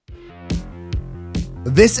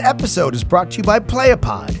This episode is brought to you by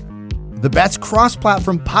Playapod, the best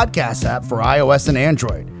cross-platform podcast app for iOS and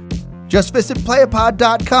Android. Just visit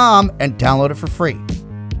playapod.com and download it for free.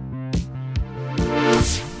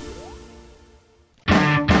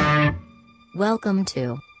 Welcome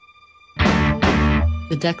to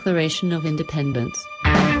The Declaration of Independence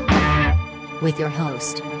with your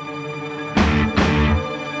host,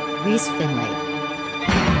 Reese Finley.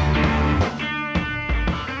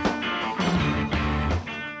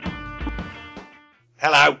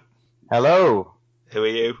 Hello. Hello. Who are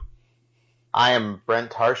you? I am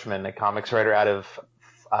Brent Harshman, a comics writer out of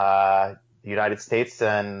the United States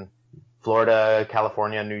and Florida,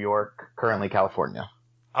 California, New York, currently California.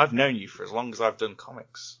 I've known you for as long as I've done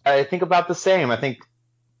comics. I think about the same. I think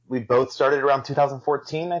we both started around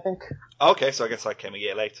 2014, I think. Okay, so I guess I came a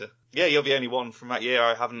year later. Yeah, you're the only one from that year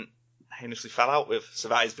I haven't heinously fell out with, so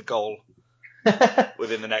that is the goal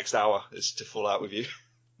within the next hour, is to fall out with you.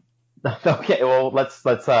 Okay, well, let's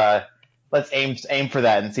aim for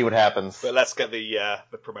that and see what happens. But let's get the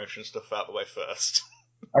promotion stuff out of the way first.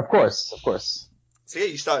 Of course. So yeah,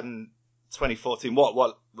 you started in 2014.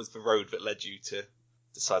 What was the road that led you to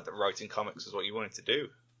decide that writing comics was what you wanted to do?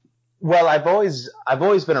 Well, I've always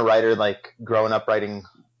been a writer, like growing up writing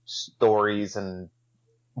stories and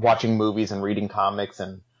watching movies and reading comics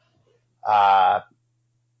and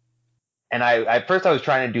I at first I was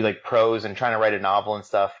trying to do like prose and trying to write a novel and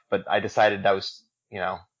stuff, but I decided that was,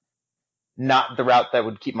 not the route that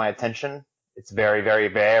would keep my attention. It's very, very,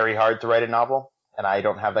 very hard to write a novel, and I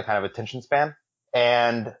don't have that kind of attention span.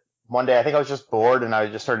 And one day I think I was just bored, and I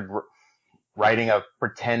just started writing a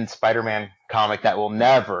pretend Spider-Man comic that will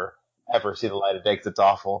never, ever see the light of day because it's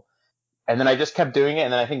awful. And then I just kept doing it,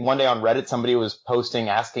 and then I think one day on Reddit somebody was posting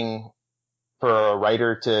asking for a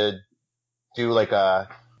writer to do like a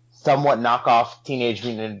somewhat knockoff Teenage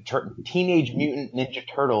Mutant Ninja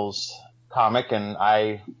Turtles comic, and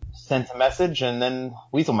I sent a message, and then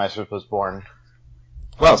Weaselmeister was born.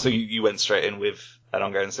 Well, so you went straight in with an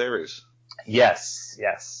ongoing series. Yes.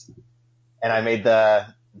 And I made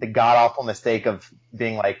the god-awful mistake of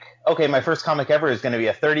being like, okay, my first comic ever is going to be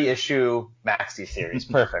a 30-issue maxi series.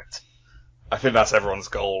 Perfect. I think that's everyone's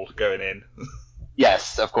goal going in.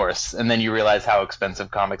 Yes, of course. And then you realize how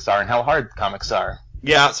expensive comics are and how hard comics are.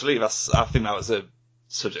 Yeah, absolutely. I think that was a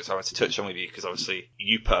subject I wanted to touch on with you, because obviously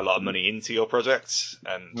you put a lot of money into your project,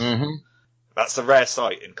 and that's a rare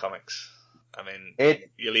sight in comics. I mean,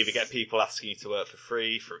 you'll either get people asking you to work for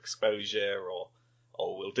free for exposure, or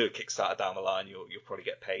we'll do a Kickstarter down the line. You'll probably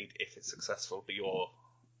get paid if it's successful.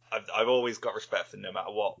 But I've always got respect for, no matter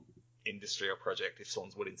what industry or project, if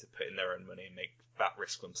someone's willing to put in their own money and make that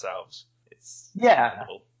risk themselves, it's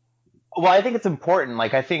commendable. Well, I think it's important.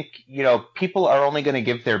 Like, I think, people are only going to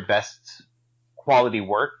give their best quality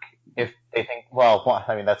work if they think,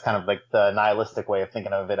 that's kind of like the nihilistic way of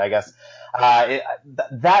thinking of it, I guess.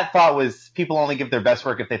 That thought was people only give their best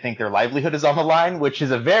work if they think their livelihood is on the line, which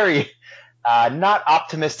is a very not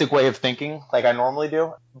optimistic way of thinking like I normally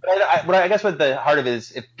do. But I guess what the heart of it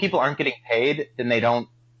is, if people aren't getting paid, then they don't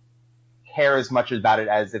care as much about it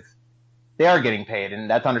as if they are getting paid, and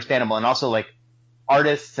that's understandable. And also, like,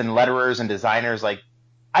 artists and letterers and designers, like,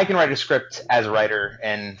 I can write a script as a writer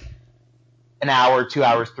in an hour, 2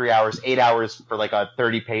 hours, 3 hours, 8 hours for like a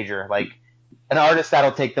 30-pager. Like, an artist,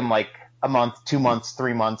 that'll take them like a month, 2 months,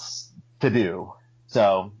 3 months to do.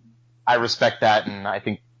 So I respect that, and I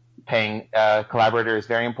think paying a collaborator is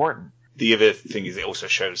very important. The other thing is it also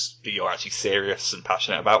shows that you're actually serious and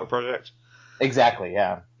passionate about the project. Exactly,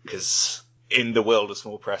 yeah. Because in the world of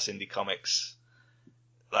small press indie comics,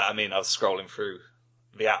 I was scrolling through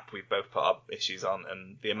the app we've both put up issues on,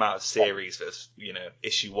 and the amount of series that's,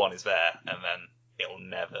 issue 1 is there, and then it'll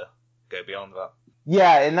never go beyond that.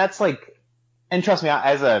 Yeah, and that's like, and trust me,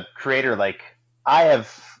 as a creator, like, I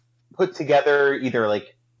have put together either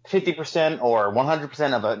like 50% or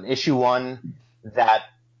 100% of an issue 1 that,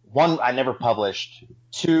 1, I never published,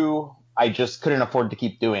 2, I just couldn't afford to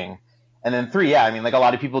keep doing, and then 3, like a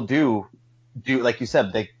lot of people do, like you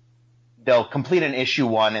said, they'll complete an issue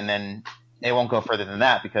 1 and then they won't go further than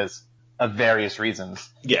that because of various reasons.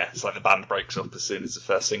 Yeah, it's like the band breaks up as soon as the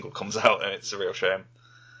first single comes out, and it's a real shame.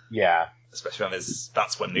 Yeah. Especially when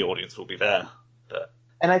that's when the audience will be there.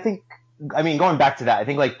 And I think, going back to that, I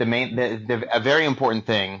think like a very important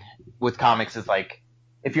thing with comics is like,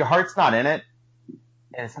 if your heart's not in it,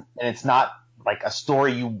 and it's not like a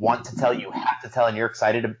story you want to tell, you have to tell, and you're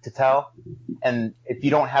excited to tell, and if you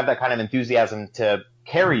don't have that kind of enthusiasm to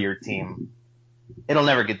carry your team, it'll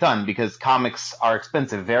never get done, because comics are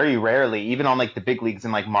expensive. Very rarely, even on like the big leagues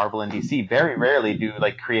in like Marvel and DC, very rarely do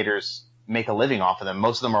like creators make a living off of them.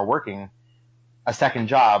 Most of them are working a second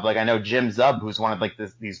job. Like I know Jim Zub, who's one of like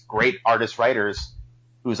these great artist writers,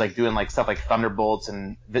 who's like doing like stuff like Thunderbolts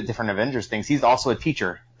and the different Avengers things. He's also a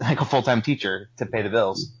teacher, like a full-time teacher to pay the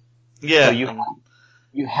bills. Yeah. So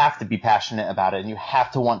you have to be passionate about it, and you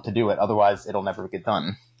have to want to do it. Otherwise, it'll never get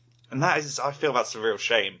done. And I feel that's a real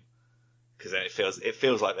shame, because then it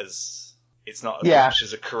feels like it's not as much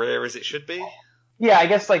as a career as it should be. Yeah, I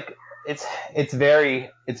guess like it's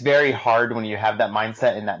very hard when you have that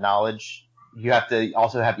mindset and that knowledge. You have to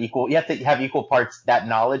also have equal parts that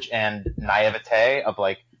knowledge and naivete of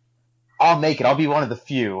like, I'll make it. I'll be one of the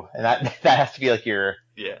few, and that has to be like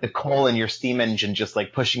the coal in your steam engine, just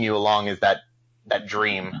like pushing you along is that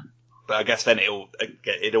dream. But I guess then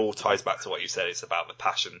it all ties back to what you said. It's about the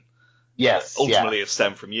passion. Yes. Ultimately, it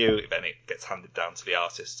stems from you. Then it gets handed down to the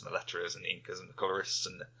artists and the letterers and the inkers and the colorists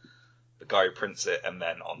and the guy who prints it, and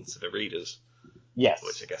then on to the readers. Yes.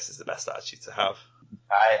 Which I guess is the best attitude to have.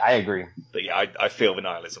 I agree. But yeah, I feel the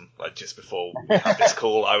nihilism. Like just before we had this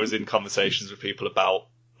call, I was in conversations with people about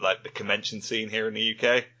like the convention scene here in the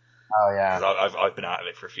UK. Oh yeah. 'Cause I've been out of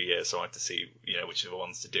it for a few years, so I wanted to see which are the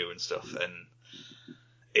ones to do and stuff, and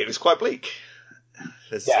it was quite bleak.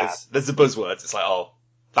 There's the buzzwords. It's like, oh,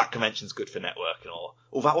 that convention's good for networking,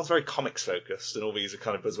 or that one's very comics focused, and all these are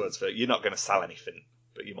kind of buzzwords for you're not going to sell anything,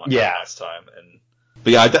 but you might have a nice time.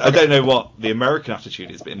 But yeah, I don't know what the American attitude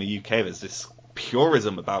is, but in the UK there's this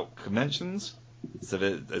purism about conventions. So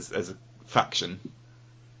there's a faction,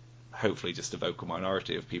 hopefully just a vocal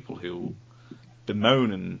minority of people who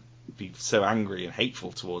bemoan and be so angry and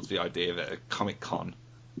hateful towards the idea that a Comic Con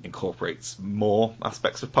incorporates more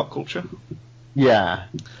aspects of pop culture. Yeah.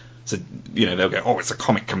 So, they'll go, oh, it's a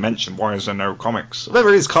comic convention, why is there no comics? Well,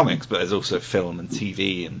 there is comics, but there's also film and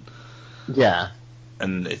TV and... Yeah.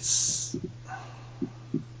 And it's...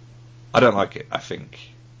 I don't like it, I think.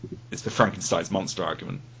 It's the Frankenstein's monster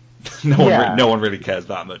argument. No one really cares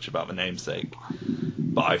that much about the namesake.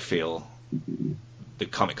 But I feel the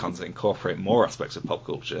Comic Cons that incorporate more aspects of pop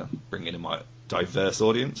culture bring in a more diverse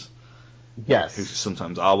audience. Yes. Who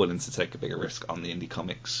sometimes are willing to take a bigger risk on the indie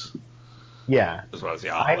comics. Yeah. As well as the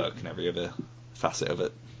artwork and every other facet of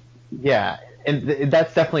it. Yeah. And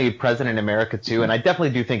that's definitely present in America too. And I definitely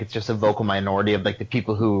do think it's just a vocal minority of like the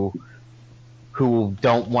people who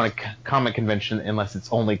don't want a comic convention unless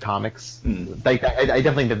it's only comics. Like I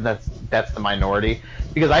definitely think that's the minority,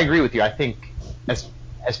 because I agree with you. I think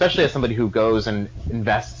especially as somebody who goes and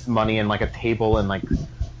invests money in like a table and like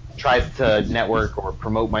tries to network or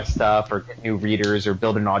promote my stuff or get new readers or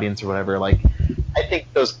build an audience or whatever, like I think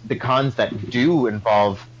the cons that do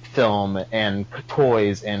involve film and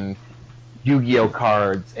toys and Yu-Gi-Oh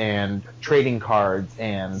cards and trading cards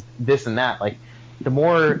and this and that, like the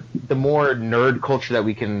more nerd culture that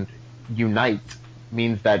we can unite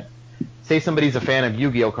means that, say somebody's a fan of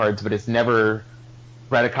Yu-Gi-Oh cards but has never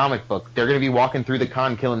read a comic book, they're going to be walking through the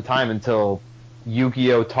con killing time until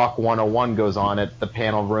Yu-Gi-Oh Talk 101 goes on at the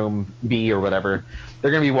panel room B or whatever.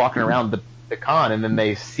 They're going to be walking around the con, and then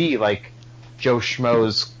they see like Joe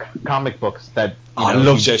Schmo's comic books that... I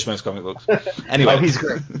love Joe Schmo's comic books. Anyway. He's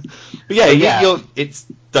great. But yeah. It's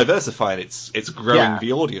diversifying, it's growing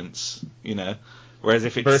the audience, Whereas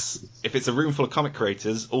if it's a room full of comic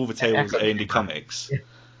creators, all the tables are indie comics.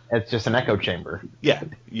 It's just an echo chamber. Yeah,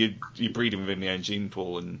 you breed them within the own gene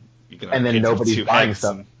pool, and you're gonna. And then nobody's buying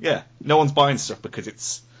stuff. No one's buying stuff because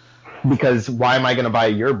it's. Because why am I going to buy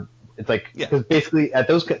your? It's like because basically at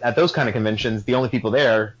those kind of conventions, the only people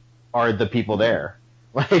there are the people there.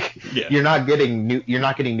 Like you're not getting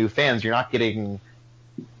new fans. You're not getting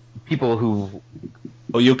people who.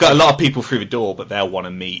 Well, you've got a lot of people through the door, but they'll want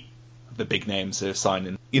to meet the big names who are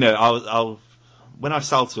signing. I'll when I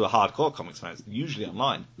sell to a hardcore comics fan, it's usually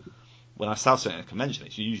online. When I sell to a convention,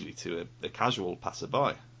 it's usually to a casual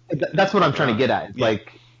passerby. That's what I'm trying to get at. Yeah.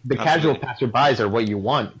 Like the casual passerbys are what you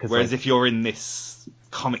want. Whereas if you're in this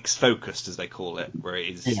comics focused, as they call it, where it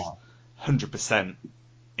is 100%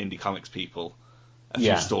 indie comics people, a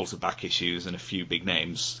few stalls of back issues, and a few big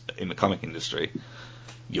names in the comic industry,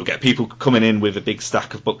 you'll get people coming in with a big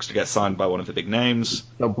stack of books to get signed by one of the big names.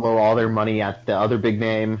 They'll blow all their money at the other big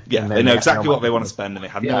name. Yeah, they know exactly what they want to spend, and they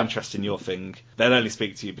have no interest in your thing. They'll only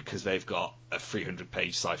speak to you because they've got a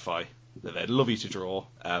 300-page sci-fi that they'd love you to draw.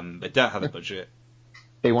 They don't have a budget.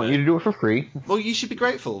 They want you to do it for free. Well, you should be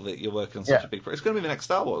grateful that you're working on such a big project. It's going to be the next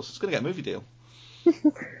Star Wars. It's going to get a movie deal.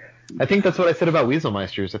 I think that's what I said about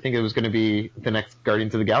Weaselmeisters. I think it was going to be the next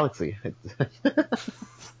Guardians of the Galaxy.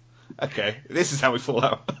 Okay, this is how we fall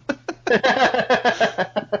out.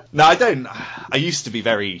 No, I don't. I used to be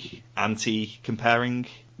very anti-comparing.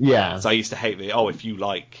 Yeah. So I used to hate if you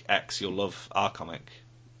like X, you'll love our comic.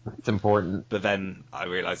 It's important. But then I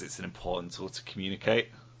realised it's an important tool to communicate.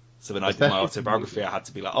 So when I did my autobiography, I had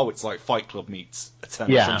to be like, oh, it's like Fight Club meets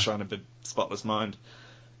Eternal Sunshine of a Spotless Mind.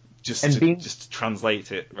 Just to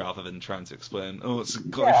translate it rather than trying to explain, oh, it's a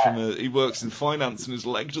guy he works in finance and his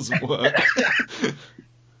leg doesn't work.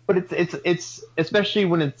 But it's especially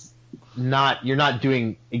when it's not, you're not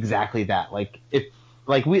doing exactly that. Like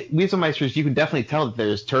Wieselmeisters, you can definitely tell that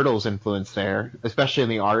there's Turtles influence there, especially in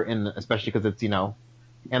the art and especially because it's,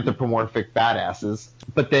 anthropomorphic badasses.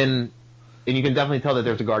 But then, and you can definitely tell that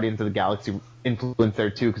there's a Guardians of the Galaxy influence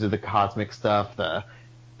there too because of the cosmic stuff, the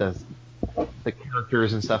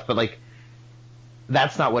characters and stuff. But like,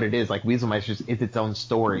 that's not what it is. Like Wieselmeisters is its own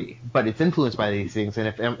story, but it's influenced by these things. And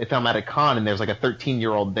if I'm at a con and there's like a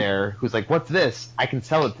 13-year-old there who's like, "What's this?" I can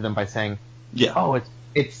sell it to them by saying, "Oh,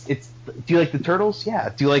 it's. Do you like the Turtles? Yeah.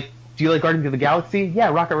 Do you like Guardians of the Galaxy? Yeah.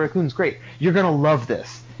 Rocket Raccoon's great. You're gonna love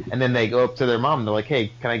this." And then they go up to their mom and they're like,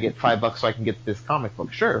 "Hey, can I get $5 so I can get this comic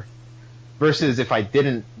book?" Sure. Versus if I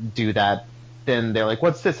didn't do that, then they're like,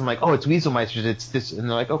 "What's this?" I'm like, "Oh, it's Wieselmeisters. It's this." And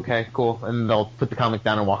they're like, "Okay, cool." And they'll put the comic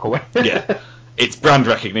down and walk away. Yeah. It's brand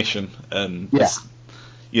recognition, and it's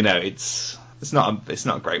not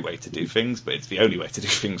a great way to do things, but it's the only way to do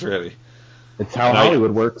things, really. It's how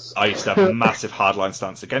Hollywood works. I used to have a massive hardline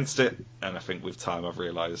stance against it, and I think with time I've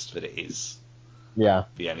realised that it is the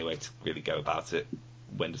only way to really go about it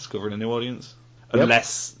when discovering a new audience. Yep.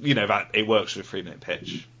 Unless, that it works with a 3-minute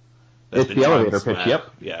pitch. It's the elevator pitch, yep.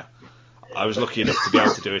 Yeah. I was lucky enough to be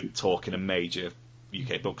able to do a talk in a major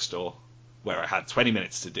UK bookstore where I had 20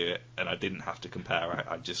 minutes to do it, and I didn't have to compare.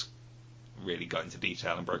 I just really got into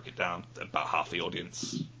detail and broke it down. About half the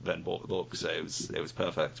audience then bought the book, so it was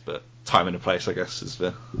perfect. But time and a place, I guess, is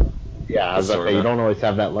the I was about to say, you don't always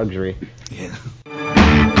have that luxury. Yeah.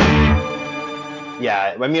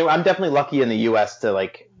 Yeah, I mean, I'm definitely lucky in the U.S. to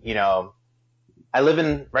right now I live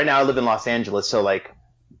in Los Angeles, so like,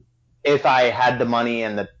 if I had the money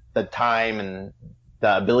and the time and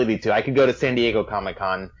the ability to, I could go to San Diego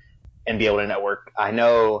Comic-Con and be able to network. I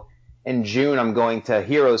know in June I'm going to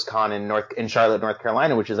Heroes Con in Charlotte, North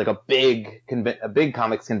Carolina, which is like a big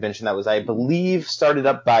comics convention that was, I believe, started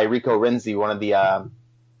up by Rico Renzi, one of the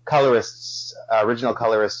original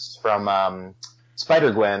colorists from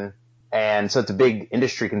Spider-Gwen. And so it's a big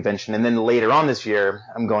industry convention. And then later on this year,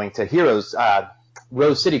 I'm going to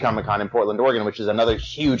Rose City Comic-Con in Portland, Oregon, which is another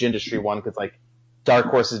huge industry one because like Dark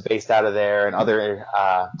Horse is based out of there, and other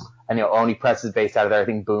Oni Press is based out of there. I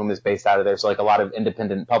think Boom is based out of there. So like a lot of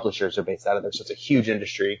independent publishers are based out of there. So it's a huge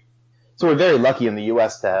industry. So we're very lucky in the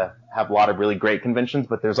U.S. to have a lot of really great conventions,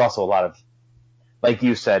 but there's also a lot of, like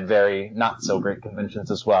you said, very not so great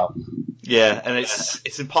conventions as well. Yeah, and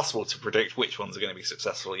it's impossible to predict which ones are going to be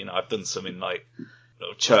successful. I've done some in like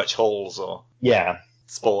church halls or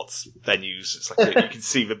sports venues. It's like you can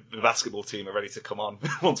see the basketball team are ready to come on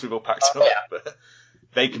once we've all packed up. But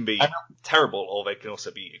they can be terrible, or they can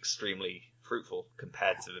also be extremely fruitful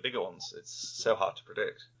compared to the bigger ones. It's so hard to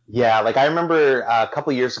predict. Yeah, like I remember a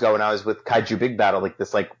couple years ago when I was with Kaiju Big Battle, like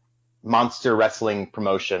this like monster wrestling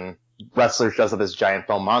promotion. Wrestlers dress up as giant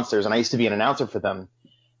foam monsters, and I used to be an announcer for them.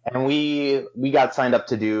 And we got signed up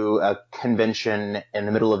to do a convention in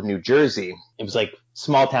the middle of New Jersey. It was like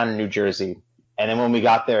small town in New Jersey. And then when we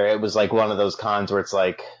got there, it was like one of those cons where it's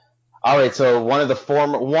like, all right, so one of the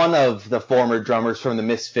former drummers from the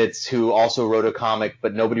Misfits who also wrote a comic,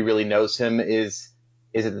 but nobody really knows him, is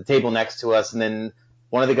at the table next to us. And then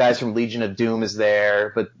one of the guys from Legion of Doom is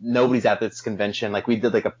there, but nobody's at this convention. Like we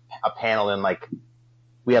did like a panel, and like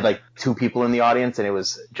we had like 2 people in the audience, and it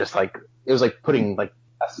was just like, it was like putting like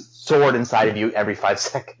a sword inside of you every 5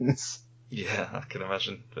 seconds. Yeah, I can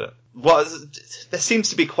imagine. But there seems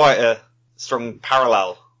to be quite a strong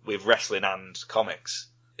parallel with wrestling and comics.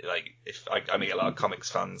 Like, if I meet a lot of comics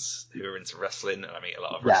fans who are into wrestling, and I meet a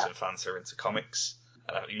lot of wrestling fans who are into comics.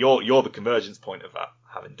 And you're the convergence point of that,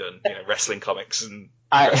 having done wrestling comics and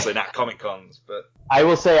wrestling at Comic Cons. But I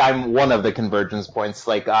will say I'm one of the convergence points.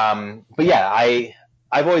 Like, but yeah,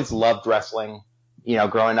 I've always loved wrestling.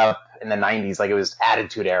 Growing up in the 90s, like it was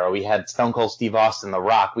Attitude Era. We had Stone Cold Steve Austin, The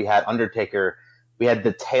Rock. We had Undertaker. We had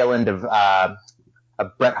the tail end of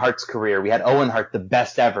Bret Hart's career. We had Owen Hart, the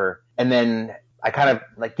best ever. And then I kind of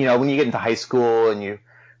like, when you get into high school and you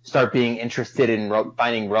start being interested in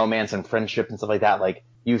finding romance and friendship and stuff like that, like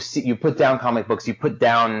you put down comic books, you put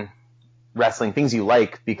down wrestling, things you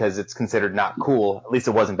like, because it's considered not cool. At least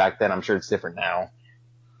it wasn't back then. I'm sure it's different now.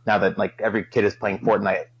 Now that like every kid is playing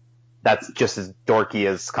Fortnite, that's just as dorky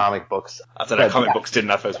as comic books. I don't know, comic books didn't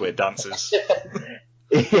have those weird dances.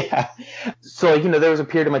 Yeah. So like, there was a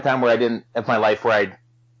period of my time of my life where I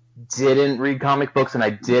didn't read comic books and I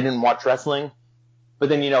didn't watch wrestling. But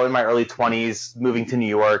then, in my early 20s, moving to New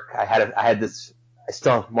York, I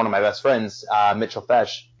still have one of my best friends, Mitchell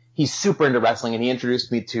Fesh. He's super into wrestling, and he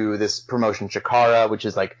introduced me to this promotion, Chikara, which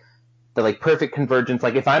is like the like perfect convergence.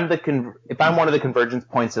 Like if I'm one of the convergence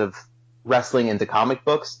points of wrestling into comic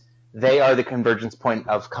books, they are the convergence point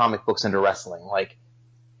of comic books into wrestling. Like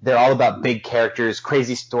they're all about big characters,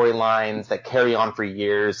 crazy storylines that carry on for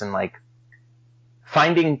years, and like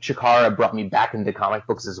finding Chikara brought me back into comic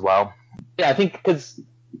books as well. Yeah, I think the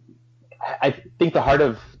heart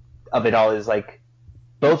of it all is like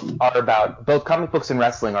both comic books and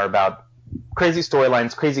wrestling are about crazy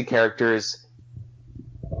storylines, crazy characters,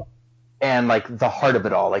 and like the heart of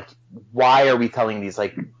it all. Like, why are we telling these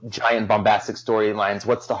like giant bombastic storylines?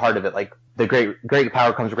 What's the heart of it? Like, the great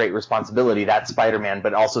power comes with great responsibility. That's Spider-Man,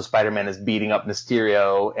 but also Spider-Man is beating up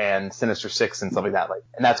Mysterio and Sinister Six and stuff like that. Like,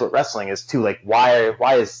 and that's what wrestling is too. Like, why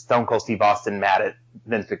is Stone Cold Steve Austin mad at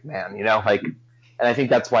Vince McMahon? Like, and I think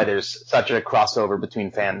that's why there's such a crossover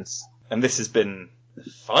between fans. And this has been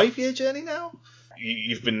a 5-year journey now.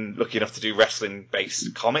 You've been lucky enough to do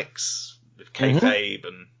wrestling-based comics with Kayfabe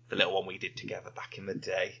and the little one we did together back in the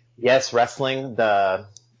day. Yes, wrestling, the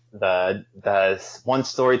one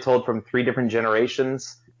story told from 3 different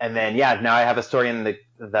generations. And then, now I have a story in the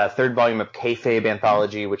 3rd volume of Kayfabe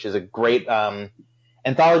Anthology, which is a great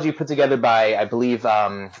anthology put together by, I believe,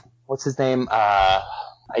 what's his name?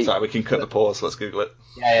 Sorry, we can cut the pause. Let's Google it.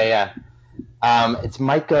 Yeah. It's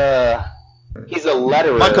Micah. He's a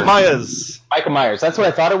letterer. Micah Myers. That's what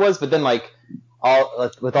I thought it was, but then like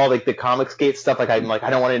with all like the Comicsgate stuff, like I'm like I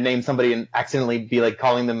don't want to name somebody and accidentally be like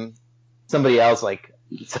calling them somebody else. Like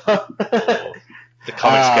so. The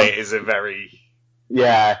Comicsgate is a very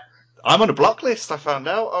I'm on a block list. I found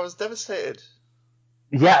out. I was devastated.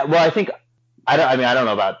 Yeah, well, I don't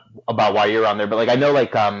know about why you're on there, but like I know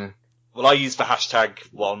like Well, I used the hashtag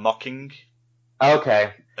while mocking.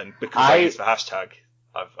 Okay. And because I used the hashtag,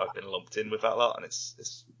 I've been lumped in with that lot, and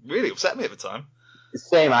it's really upset me at the time.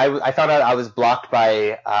 Same. I found out I was blocked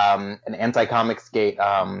by an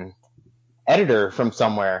anti-Comicsgate editor from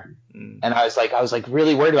somewhere, and I was like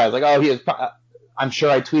really worried about it. I was like, oh, he was. I'm sure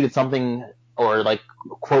I tweeted something or like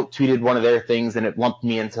quote tweeted one of their things, and it lumped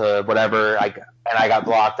me into whatever. And I got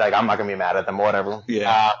blocked. Like I'm not gonna be mad at them or whatever.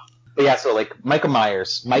 Yeah. But yeah, so like Micah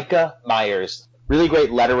Myers, really great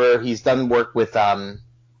letterer. He's done work with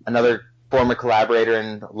another former collaborator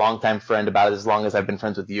and longtime friend about as long as I've been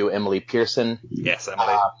friends with you, Emily Pearson. Yes,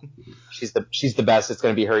 Emily. She's the best. It's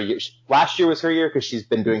going to be her year. Last year was her year because she's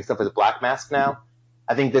been doing stuff with Black Mask now.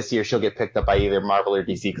 I think this year she'll get picked up by either Marvel or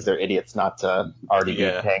DC because they're idiots not to already be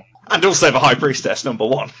paying. And also the High Priestess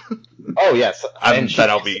 #1. Oh yes, and then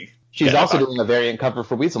I'll be. She's also doing a variant cover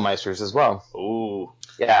for Weaselmeisters as well. Ooh.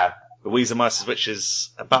 Yeah. The Weaselmeisters, which is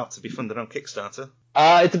about to be funded on Kickstarter.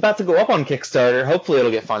 It's about to go up on Kickstarter. Hopefully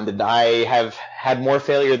it'll get funded. I have had more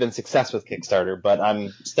failure than success with Kickstarter, but I'm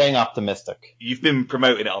staying optimistic. You've been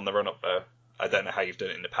promoting it on the run-up, though. I don't know how you've done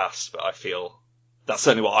it in the past, but I feel that's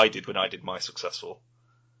certainly what I did when I did my successful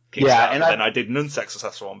Kickstarter. Yeah, and then I did an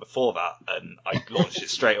unsuccessful one before that, and I launched it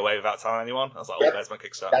straight away without telling anyone. I was like, there's my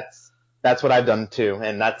Kickstarter. That's what I've done, too,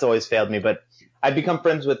 and that's always failed me, but I've become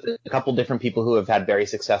friends with a couple different people who have had very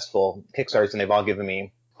successful Kickstarters, and they've all given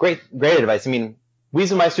me great advice. I mean,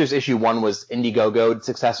 Weaselmeisters issue 1 was Indiegogo'd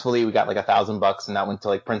successfully. We got like $1,000, and that went to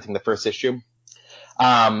like printing the first issue.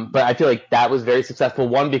 But I feel like that was very successful.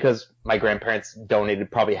 1, because my grandparents donated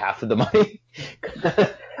probably half of the money.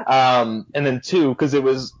 And then 2, because it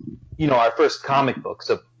was, our first comic book.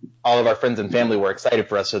 So all of our friends and family were excited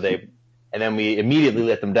for us. And then we immediately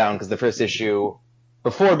let them down because the first issue,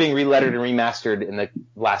 before being relettered and remastered in the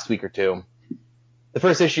last week or 2, the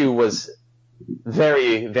first issue was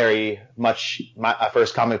very, very much my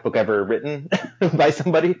first comic book ever written by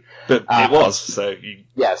somebody. But it was, so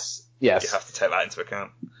yes, you have to take that into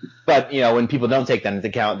account. But when people don't take that into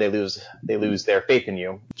account, they lose their faith in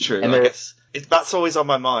you. True. And I guess that's always on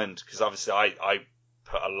my mind because obviously I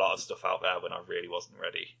put a lot of stuff out there when I really wasn't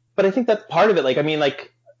ready. But I think that's part of it.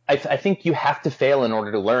 I think you have to fail in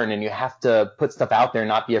order to learn, and you have to put stuff out there and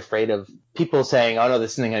not be afraid of people saying, "Oh no,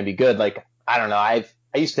 this isn't going to be good." Like, I don't know. I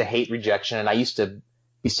used to hate rejection, and I used to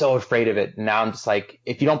be so afraid of it. And now I'm just like,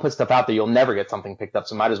 if you don't put stuff out there, you'll never get something picked up.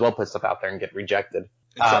 So might as well put stuff out there and get rejected.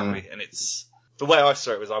 Exactly. And it's the way I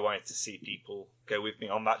saw it was I wanted to see people go with me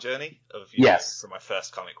on that journey of from my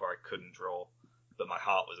first comic where I couldn't draw, but my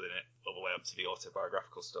heart was in it, all the way up to the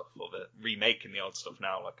autobiographical stuff or the remaking the old stuff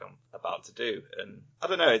now, like I'm about to do. And I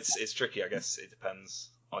don't know, it's tricky. I guess it depends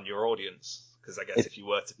on your audience, because I guess if you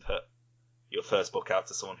were to put your first book out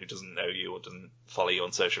to someone who doesn't know you or doesn't follow you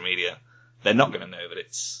on social media, they're not going to know that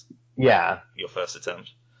it's your first attempt.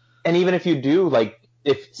 And even if you do, like,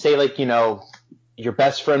 if say like, you know, your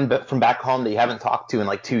best friend from back home that you haven't talked to in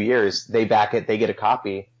like 2 years, they back it, they get a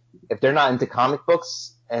copy. If they're not into comic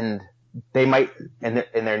books and they might, and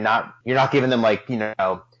they're not, you're not giving them like, you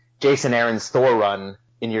know, Jason Aaron's Thor run,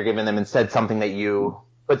 and you're giving them instead something that you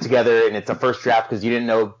put together and it's a first draft because you didn't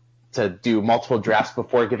know to do multiple drafts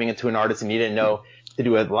before giving it to an artist, and you didn't know to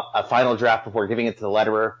do a final draft before giving it to the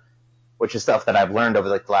letterer, which is stuff that I've learned over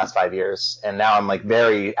like the last 5 years. And now I'm like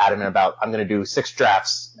very adamant about, I'm going to do 6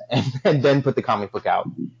 drafts and then put the comic book out,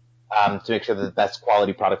 to make sure that the best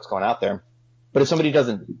quality product's going out there. But if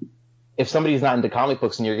somebody's not into comic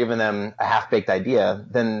books and you're giving them a half-baked idea,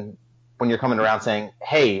 then when you're coming around saying,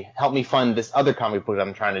 hey, help me fund this other comic book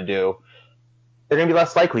I'm trying to do, they're going to be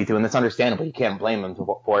less likely to, and that's understandable. You can't blame them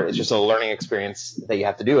for it. It's just a learning experience that you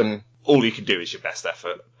have to do. And all you can do is your best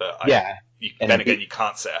effort. But you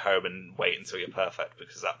can't sit at home and wait until you're perfect,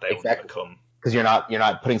 because that day will never come. Because you're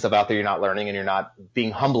not putting stuff out there, you're not learning, and you're not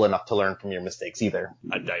being humble enough to learn from your mistakes either.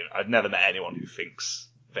 I've never met anyone who thinks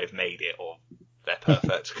they've made it or they're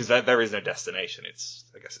perfect, because there is no destination.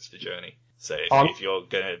 I guess it's the journey. So if you're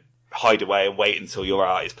going to hide away and wait until your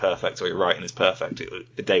art is perfect or your writing is perfect,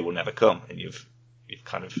 the day will never come, and you've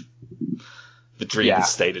kind of, the dream has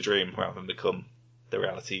stayed a dream rather than become the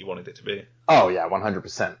reality you wanted it to be. Oh yeah,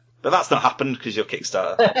 100%. But that's not happened because you're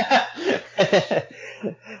Kickstarter.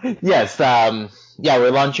 Yes,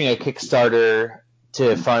 we're launching a Kickstarter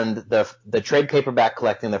to fund the trade paperback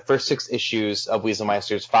collecting the first 6 issues of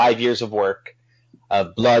Weaselmeister's 5 years of work,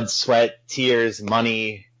 of blood, sweat, tears,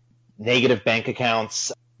 money, negative bank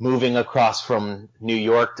accounts, moving across from New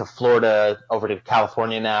York to Florida over to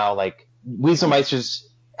California now. Like, Weaselmeister's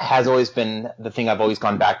has always been the thing I've always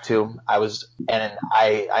gone back to. I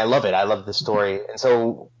love it. I love the story. And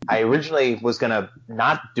so I originally was going to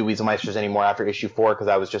not do Weaselmeisters anymore after issue 4, because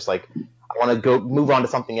I was just like, I want to go move on to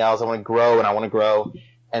something else. I want to grow.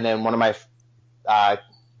 And then one of my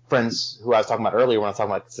friends who I was talking about earlier when I was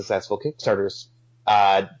talking about successful Kickstarters,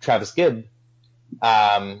 Travis Gibb,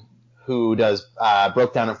 who does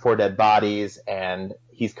Broke Down in 4 Dead Bodies, and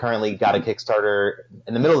he's currently got a Kickstarter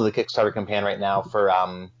in the middle of the Kickstarter campaign right now for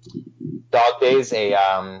Dog Days,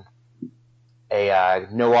 a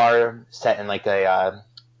noir set in like a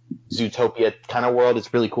Zootopia kind of world.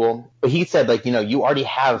 It's really cool. But he said, like, you know, you already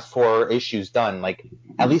have 4 issues done. Like,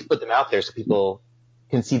 at least put them out there so people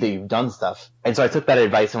can see that you've done stuff. And so I took that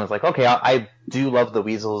advice and was like, okay, I do love the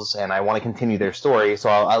Weasels and I want to continue their story, so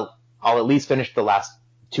I'll at least finish the last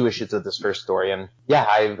 2 issues of this first story. And yeah,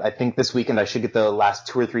 I think this weekend I should get the last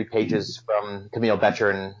 2 or 3 pages from Camille Betcher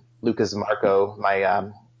and Lucas Marco,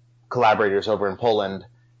 my collaborators over in Poland,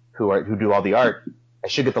 who do all the art. I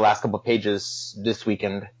should get the last couple of pages this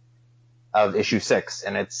weekend of issue 6,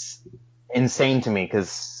 and it's insane to me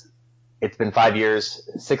because it's been 5 years,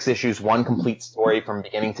 6 issues, 1 complete story from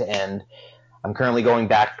beginning to end. I'm currently going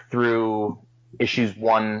back through issue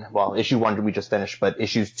 1 we just finished, but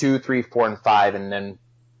issues 2, 3, 4, and 5, and then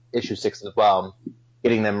issue 6 as well,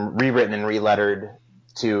 getting them rewritten and relettered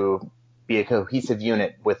to be a cohesive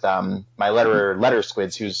unit with my letterer, Letter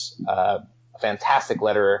Squids, who's a fantastic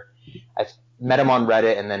letterer. I've met him on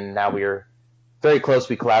Reddit, and then now we're very close.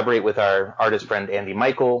 We collaborate with our artist friend Andy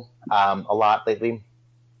Michael a lot lately.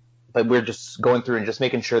 But we're just going through and just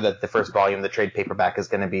making sure that the first volume, the trade paperback, is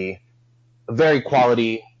going to be a very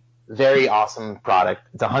quality, very awesome product.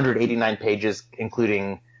 It's 189 pages,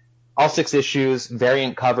 including all 6 issues,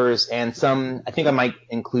 variant covers, and some, I think I might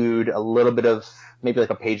include a little bit of, maybe like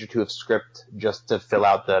a page or 2 of script just to fill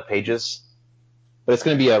out the pages. But it's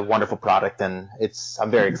going to be a wonderful product, and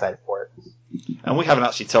I'm very excited for it. And we haven't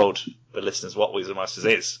actually told the listeners what Weaselmeisters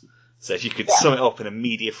is. So if you could sum it up in a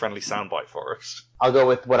media-friendly soundbite for us. I'll go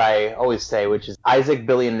with what I always say, which is Isaac,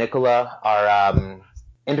 Billy, and Nicola are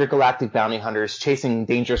intergalactic bounty hunters chasing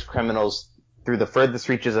dangerous criminals through the furthest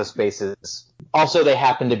reaches of spaces. Also, they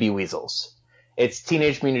happen to be weasels. It's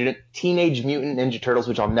Teenage Mutant Ninja Turtles,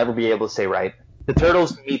 which I'll never be able to say right. The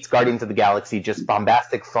Turtles meets Guardians of the Galaxy, just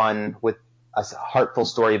bombastic fun with a heartful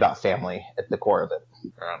story about family at the core of it.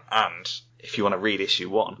 And if you want to read issue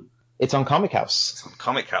 1... It's on Comic House. It's on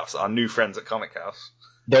Comic House, our new friends at Comic House.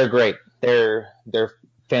 They're great. They're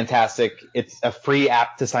fantastic. It's a free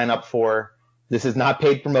app to sign up for. This is not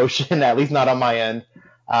paid promotion, at least not on my end.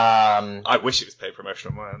 I wish it was paid promotion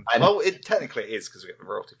on my end. Well, it technically is because we get the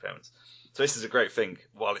royalty payments. So this is a great thing.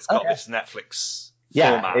 While it's got this Netflix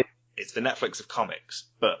format, it's the Netflix of comics,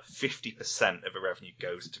 but 50% of the revenue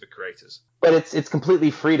goes to the creators. But it's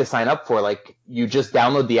completely free to sign up for. Like, you just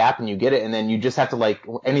download the app and you get it, and then you just have to, like,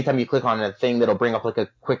 anytime you click on a thing that'll bring up like a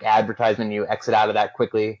quick advertisement, you exit out of that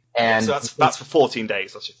quickly. And so that's for 14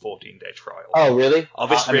 days. That's your 14-day trial. Oh, really? Oh,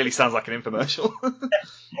 this really sounds like an infomercial.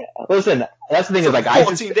 Listen, that's the thing, is like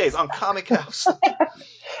 14 days on Comic House.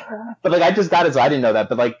 But like, I just got it, so I didn't know that.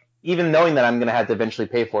 But like, even knowing that I'm gonna have to eventually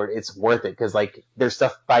pay for it, it's worth it, because like, there's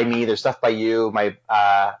stuff by me, there's stuff by you, my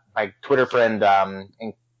Twitter friend,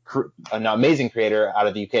 and an amazing creator out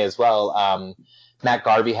of the UK as well, Matt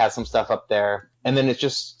Garvey has some stuff up there, and then it's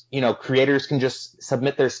just, you know, creators can just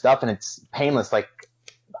submit their stuff and it's painless. Like,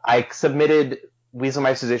 I submitted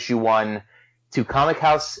Weaselmeisters issue 1 to Comic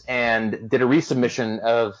House and did a resubmission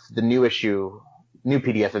of the new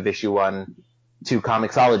PDF of issue 1 to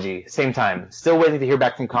Comixology, same time. Still waiting to hear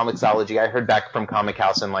back from Comixology. I heard back from Comic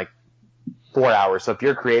House in like 4 hours. So if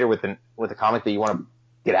you're a creator with a comic that you want to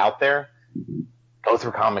get out there, go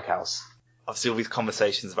through Comic House. Obviously, all these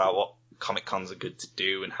conversations about what Comic Cons are good to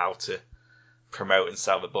do and how to promote and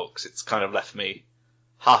sell the books, it's kind of left me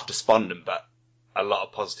half despondent, but a lot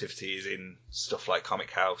of positivity is in stuff like Comic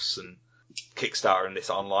House and Kickstarter and this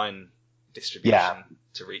online distribution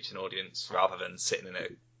to reach an audience, rather than sitting in a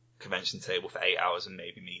convention table for 8 hours and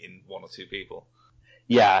maybe meeting 1 or 2 people.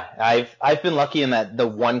 Yeah, I've been lucky in that the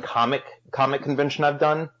one comic convention I've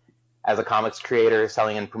done as a comics creator,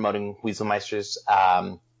 selling and promoting Weaselmeisters,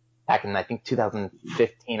 back in I think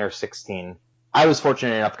 2015 or 16. I was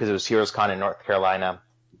fortunate enough, because it was HeroesCon in North Carolina,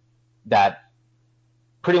 that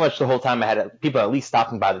pretty much the whole time I had people at least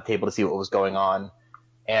stopping by the table to see what was going on.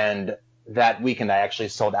 And that weekend I actually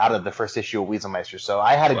sold out of the first issue of Weaselmeisters. So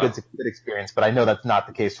I had a good experience, but I know that's not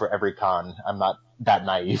the case for every con. I'm not that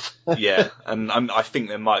naive. Yeah, and I think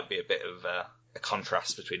there might be a bit of a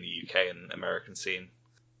contrast between the UK and American scene.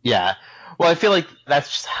 Yeah. Well, I feel like that's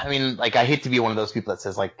just, I mean, like, I hate to be one of those people that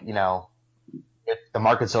says, like, you know, if the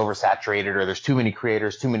market's oversaturated or there's too many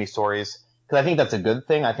creators, too many stories, because I think that's a good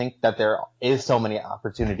thing. I think that there is so many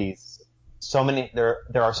opportunities, there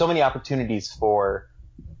are so many opportunities for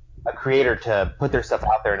a creator to put their stuff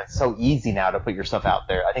out there, and it's so easy now to put your stuff out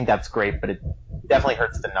there. I think that's great, but it definitely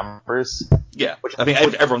hurts the numbers. Yeah, I mean,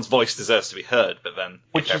 everyone's voice deserves to be heard, but then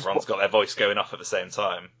if everyone's got their voice going off at the same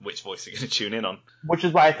time, which voice are you going to tune in on? Which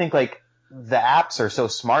is why I think, like, the apps are so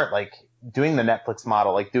smart, like, doing the Netflix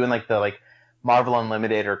model, like, doing, like, the, like, Marvel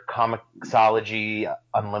Unlimited or Comixology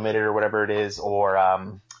Unlimited or whatever it is,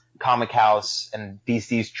 or Comic House, and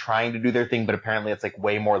DC's trying to do their thing, but apparently it's, like,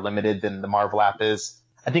 way more limited than the Marvel app is.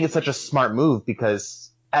 I think it's such a smart move,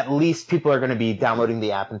 because at least people are going to be downloading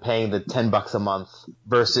the app and paying the $10 a month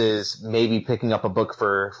versus maybe picking up a book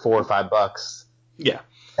for $4 or $5. Yeah.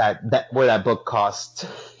 That where that book costs,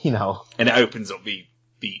 you know. And it opens up the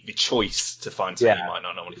choice to find something you might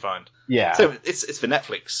not normally find. Yeah. So it's the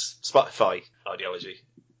Netflix, Spotify ideology.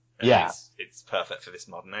 And it's perfect for this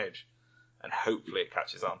modern age. And hopefully it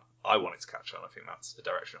catches on. I want it to catch on. I think that's the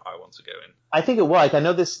direction I want to go in. I think it will. Like, I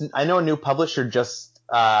know a new publisher just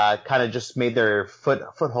kind of just made their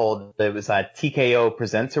foothold. It was TKO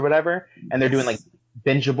Presents or whatever, and they're doing like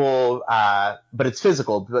bingeable, but it's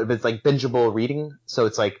physical, but it's like bingeable reading. So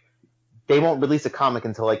it's like they won't release a comic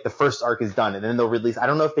until like the first arc is done, and then they'll release. I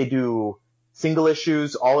don't know if they do single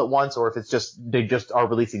issues all at once, or if it's just they just are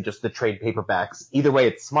releasing just the trade paperbacks. Either way,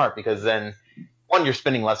 it's smart, because then, one, you're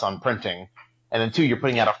spending less on printing. And then 2, you're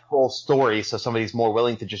putting out a full story, so somebody's more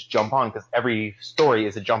willing to just jump on, because every story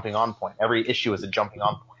is a jumping on point. Every issue is a jumping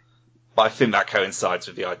on point. But I think that coincides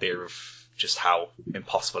with the idea of just how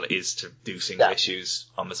impossible it is to do single issues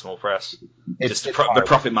on the small press. The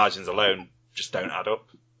profit margins alone just don't add up,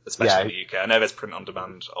 especially in the UK. I know there's print on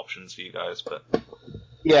demand options for you guys, but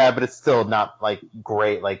yeah, but it's still not like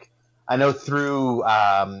great. Like, I know through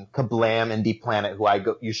Kablam and Deep Planet, who I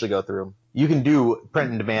usually go through, you can do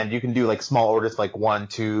print on demand. You can do like small orders, like 1,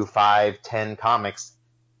 2, 5, 10 comics,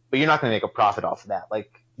 but you're not going to make a profit off of that.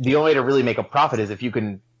 Like, the only way to really make a profit is if you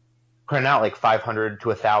can print out like 500 to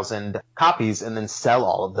 1,000 copies and then sell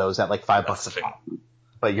all of those at like $5 a pop.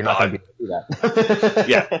 But you're not going to be able to do that.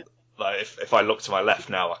 Yeah. Like, if I look to my left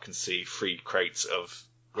now, I can see 3 crates of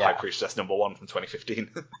High Priestess #1 from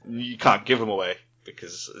 2015. You can't give them away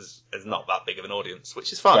because there's not that big of an audience,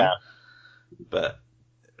 which is fine. Yeah. But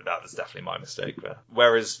that was definitely my mistake there.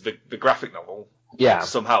 Whereas the graphic novel,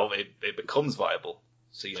 somehow it becomes viable.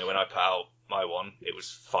 So, you know, when I put out my one, it was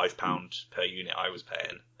 £5 per unit I was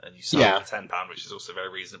paying, and you sold it for £10, which is also very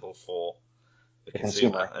reasonable for the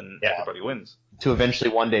consumer, and everybody wins. To eventually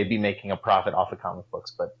one day be making a profit off of comic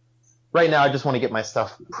books, but right now I just want to get my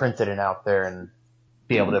stuff printed and out there and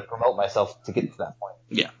be able to promote myself to get to that point.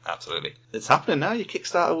 Yeah, absolutely. It's happening now. Your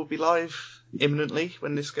Kickstarter will be live imminently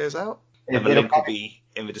when this goes out. And the link will be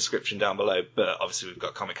in the description down below. But obviously we've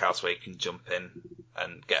got Comic House where you can jump in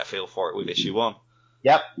and get a feel for it with issue 1.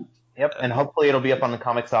 Yep. And hopefully it'll be up on the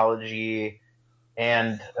Comixology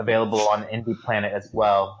and available on Indie Planet as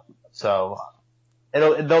well. So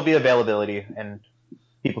there'll be availability and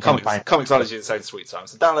people can find it. Comixology is its own sweet time.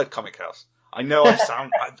 So download Comic House. I know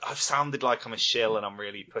I've sounded like I'm a shill and I'm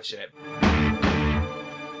really pushing it.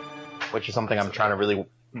 Which is something I'm trying to really,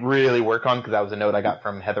 really work on, because that was a note I got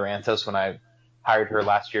from Heather Antos when I hired her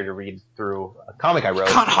last year to read through a comic I wrote.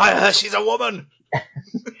 You can't hire her, she's a woman!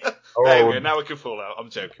 There we go, now we can fall out. I'm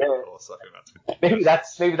joking, of course. I think maybe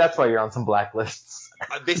that's why you're on some blacklists.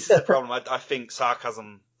 This is the problem. I think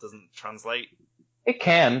sarcasm doesn't translate. It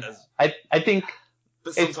can. I think...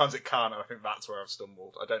 But sometimes it can't, and I think that's where I've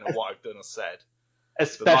stumbled. I don't know what I've done or said.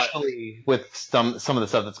 Especially with some of the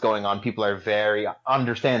stuff that's going on, people are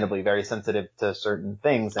understandably very sensitive to certain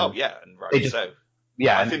things. And and rightly so.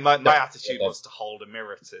 Yeah, I think my attitude was to hold a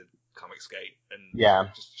mirror to Comicsgate and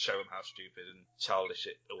just show them how stupid and childish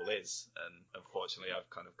it all is. And unfortunately, I've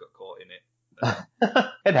kind of got caught in it.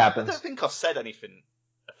 It happens. I don't think I've said anything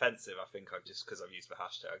offensive. I think I've just, because I've used the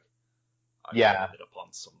hashtag, I've ended up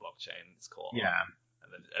on some blockchain. It's caught. Yeah.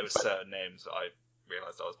 And then there were certain names that I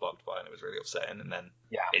realised I was blocked by, and it was really upsetting. And then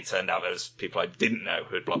it turned out there was people I didn't know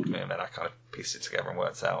who had blocked me, and then I kind of pieced it together and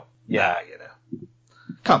worked out. Yeah,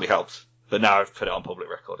 can't be helped. But now I've put it on public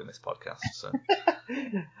record in this podcast, so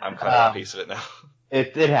I'm kind of a piece of it now.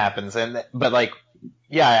 It happens, but I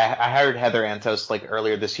hired Heather Antos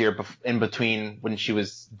earlier this year, in between when she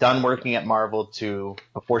was done working at Marvel to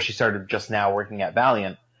before she started just now working at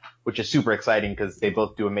Valiant, which is super exciting because they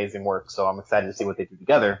both do amazing work. So I'm excited to see what they do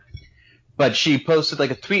together. But she posted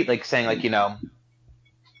a tweet saying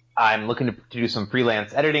I'm looking to do some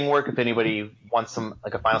freelance editing work. If anybody wants some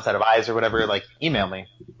a final set of eyes or whatever, email me.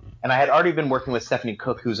 And I had already been working with Stephanie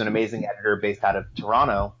Cook, who's an amazing editor based out of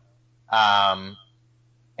Toronto. And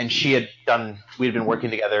we'd been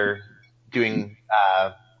working together doing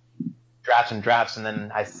drafts, and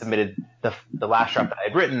then I submitted the last draft that I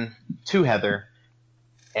had written to Heather,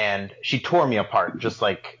 and she tore me apart.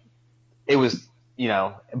 It was,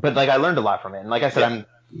 but I learned a lot from it. And like I said, I'm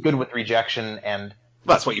good with rejection, and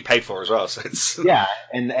that's what you pay for as well. So it's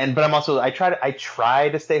but I'm also I try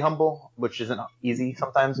to stay humble, which isn't easy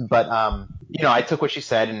sometimes. But I took what she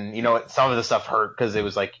said, and some of the stuff hurt because it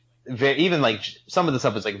was some of the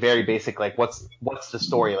stuff was very basic. What's the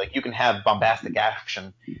story? You can have bombastic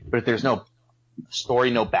action, but if there's no story,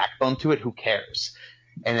 no backbone to it, who cares?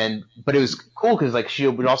 And then, but it was cool because she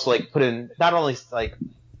would also put in not only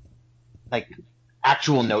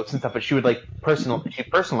actual notes and stuff, but she would she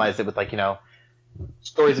personalized it with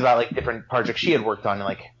stories about different projects she had worked on,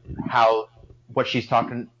 and how what she's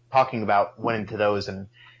talking about went into those, and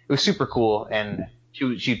it was super cool. And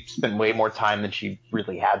she spent way more time than she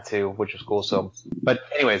really had to, which was cool. So, but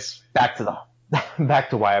anyways, back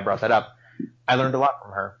to why I brought that up. I learned a lot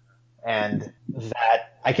from her, and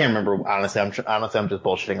that I can't remember. Honestly, I'm just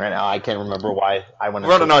bullshitting right now. I can't remember why I went.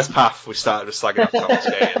 We're on a nice path. We started with slagging off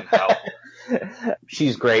Comicsgate and how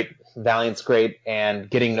she's great. Valiant's great, and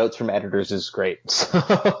getting notes from editors is great.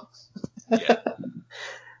 So. Yeah,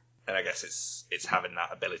 and I guess it's having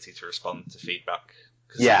that ability to respond to feedback.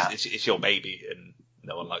 Cause it's your baby, and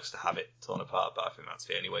no one likes to have it torn apart. But I think that's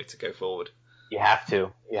the only way to go forward. You have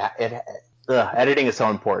to. Yeah, editing is so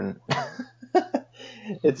important.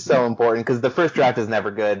 It's so important because the first draft is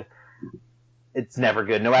never good. It's never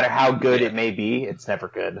good, no matter how good it may be. It's never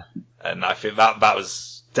good. And I think that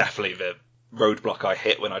was definitely the roadblock I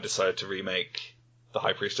hit when I decided to remake the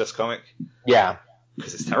High Priestess comic. Yeah,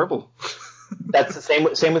 because it's terrible. That's the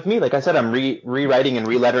same with me. Like I said, I'm rewriting and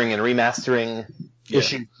relettering and remastering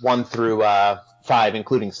issue 1 through 5,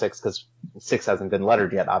 including 6, because 6 hasn't been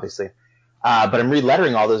lettered yet, obviously. But I'm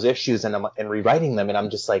relettering all those issues and rewriting them, and I'm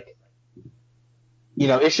just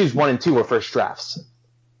issues 1 and 2 were first drafts.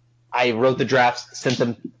 I wrote the drafts, sent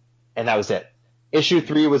them, and that was it. Issue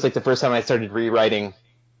 3 was the first time I started rewriting.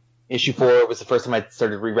 Issue 4 was the first time I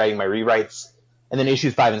started rewriting my rewrites. And then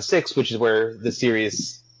issues 5 and 6, which is where the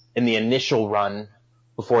series, in the initial run,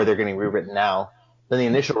 before they're getting rewritten now, then the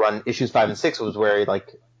initial run, issues 5 and 6 was where,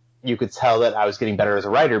 you could tell that I was getting better as a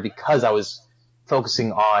writer because I was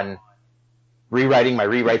focusing on rewriting my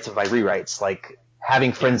rewrites of my rewrites.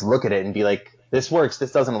 Having friends look at it and be like, this works,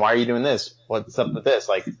 this doesn't, why are you doing this? What's up with this?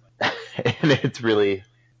 And it's really,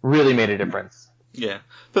 really made a difference. Yeah.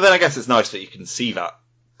 But then I guess it's nice that you can see that.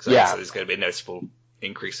 So there's going to be a noticeable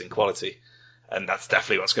increase in quality. And that's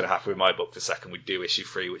definitely what's going to happen with my book the second we do issue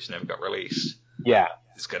 3, which never got released. Yeah.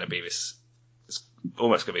 it's going to be this. It's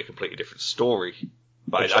almost going to be a completely different story.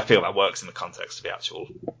 But I feel that works in the context of the actual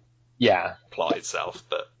plot itself.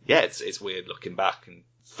 But yeah, it's weird looking back and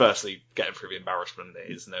firstly getting through the embarrassment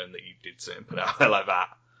that is knowing that you did something put out there like that.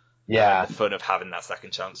 Yeah. And the fun of having that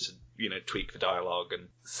second chance to, tweak the dialogue and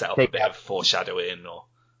set up a bit of foreshadowing or.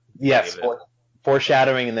 Yes,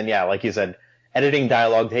 foreshadowing, and then like you said, editing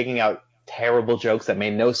dialogue, taking out terrible jokes that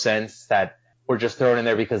made no sense that were just thrown in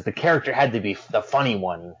there because the character had to be the funny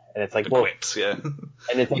one, and it's like, quips, yeah.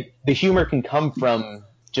 And it's like the humor can come from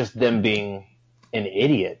just them being an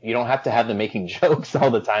idiot. You don't have to have them making jokes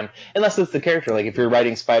all the time, unless it's the character. Like if you're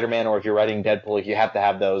writing Spider-Man or if you're writing Deadpool, you have to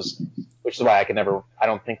have those. Which is why I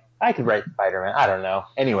don't think I could write Spider-Man. I don't know.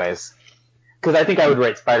 Anyways, because I think I would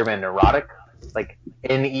write Spider-Man neurotic. Like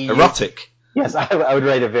N-E... Erotic? Yes, I would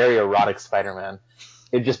write a very erotic Spider-Man.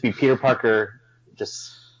 It'd just be Peter Parker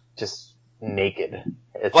just naked.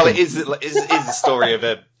 It is the story of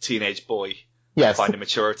a teenage boy finding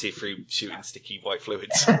maturity through shooting sticky white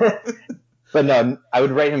fluids. But no, I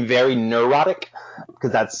would write him very neurotic,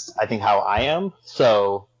 because that's, I think, how I am.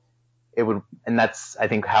 So it would, and that's, I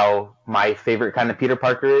think, how my favorite kind of Peter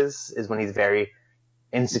Parker is when he's very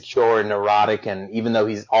insecure and neurotic, and even though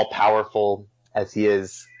he's all powerful as he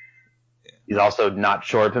is, he's also not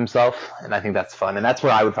sure of himself, and I think that's fun, and that's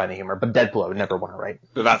where I would find the humor. But Deadpool, I would never want to write.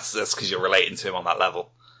 But that's because you're relating to him on that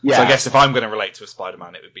level. Yeah. So I guess if I'm going to relate to a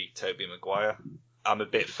Spider-Man, it would be Tobey Maguire. I'm a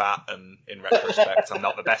bit fat, and in retrospect, I'm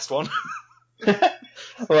not the best one.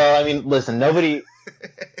 Well, I mean, listen, I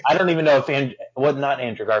don't even know if not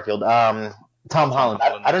Andrew Garfield, Tom Holland.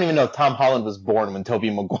 I don't even know if Tom Holland was born when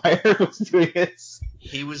Tobey Maguire was doing this.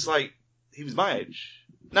 He was my age.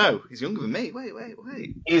 No, he's younger than me.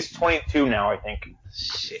 Wait. He's 22 now, I think.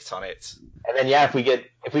 Shit on it. And then if we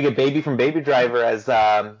get Baby from Baby Driver as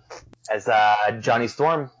Johnny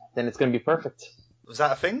Storm, then it's gonna be perfect. Was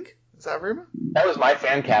that a thing? Is that a rumor? That was my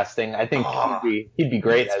fan casting. I think he'd be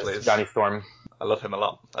great as please. Johnny Storm. I love him a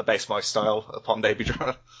lot. I base my style upon Baby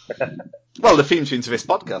Driver. Well, the theme tune to this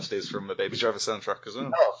podcast is from a Baby Driver soundtrack as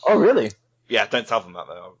well. Oh, really? Yeah, don't tell them that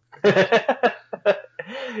though.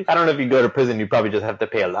 I don't know if you go to prison, you probably just have to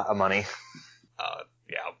pay a lot of money.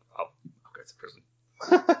 Yeah, I'll go to prison.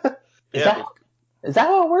 Is that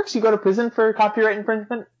how it works? You go to prison for copyright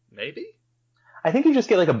infringement? Maybe. I think you just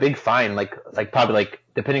get like a big fine, like probably like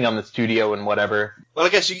depending on the studio and whatever. Well, I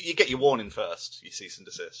guess you get your warning first. You cease and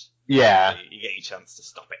desist. Yeah. You get your chance to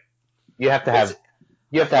stop it. You have to have.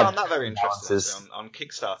 I found that very interesting. On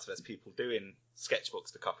Kickstarter, there's people doing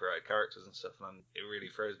sketchbooks to copyright characters and stuff, and it really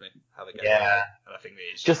throws me how they get it. And I think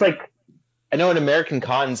it is just like I know in American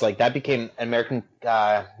cons, like that became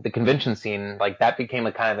the convention scene, like that became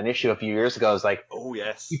a kind of an issue a few years ago. It was like, oh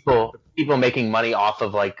yes, people making money off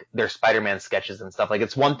of like their Spider-Man sketches and stuff. Like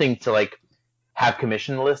it's one thing to like have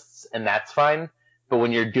commission lists, and that's fine. But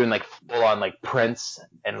when you're doing like full on like prints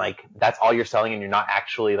and like that's all you're selling, and you're not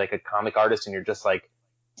actually like a comic artist, and you're just like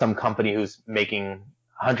some company who's making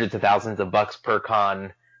hundreds of thousands of bucks per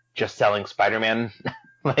con just selling Spider-Man,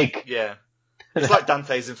 like yeah. It's like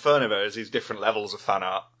Dante's Inferno, though, there's these different levels of fan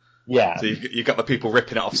art. Yeah. So you've got the people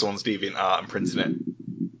ripping it off someone's deviant art and printing it.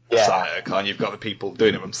 Yeah. Selling it at a con. You've got the people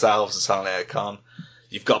doing it themselves and selling it at a con.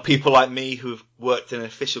 You've got people like me who've worked in an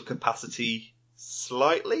official capacity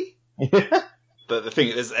slightly. But the thing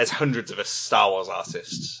is, there's hundreds of us Star Wars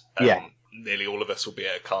artists. And nearly all of us will be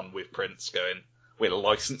at a con with prints going, we're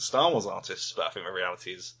licensed Star Wars artists. But I think the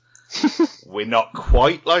reality is we're not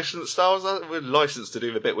quite licensed Star Wars artists. We're licensed to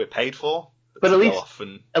do the bit we're paid for. But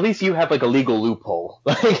at least you have like a legal loophole.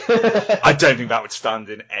 I don't think that would stand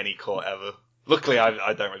in any court ever. Luckily,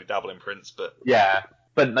 I don't really dabble in prints, but yeah,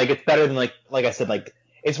 but like it's better than like I said, like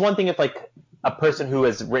it's one thing if like a person who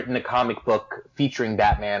has written a comic book featuring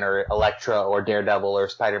Batman or Elektra or Daredevil or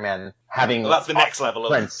Spider-Man having. Well, that's the next level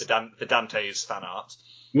of prints. the Dante's fan art.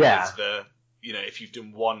 Yeah. Is if you've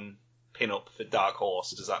done one pin-up for Dark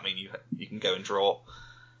Horse, does that mean you can go and draw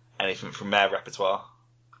anything from their repertoire?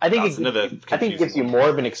 I think it gives you more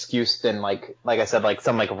of an excuse than like I said, like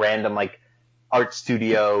some like random like art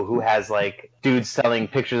studio who has like dudes selling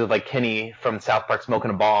pictures of like Kenny from South Park smoking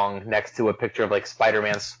a bong next to a picture of like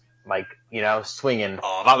Spider-Man's like swinging.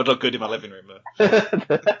 Oh, that would look good in my living room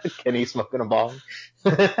though. Kenny smoking a bong.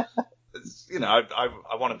 I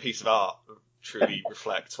want a piece of art that truly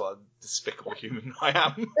reflects what a despicable human I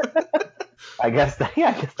am. I guess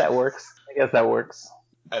that works.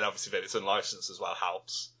 And obviously that it's unlicensed as well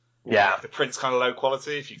helps. Yeah. If the print's kind of low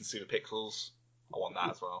quality, if you can see the pixels, I want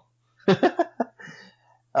that as well.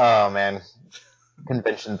 Oh man.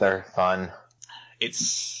 Conventions are fun.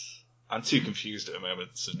 I'm too confused at the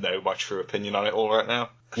moment to know my true opinion on it all right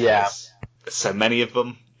now. Yeah. there's so many of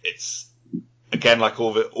them. It's again like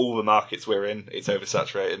all the markets we're in. It's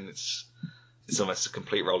oversaturated, and it's almost a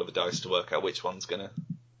complete roll of the dice to work out which one's gonna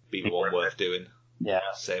be the one worth doing. Yeah.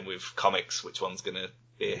 Same with comics, which one's gonna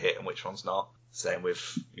be a hit and which one's not. Same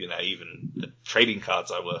with even the trading cards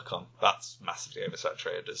I work on. That's massively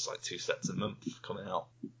oversaturated. There's like 2 sets a month coming out.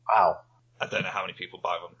 Wow. I don't know how many people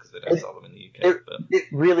buy them because they don't sell them in the UK. But It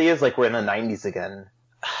really is like we're in the 90s again.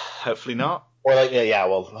 hopefully not. Or like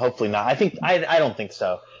well, hopefully not. I don't think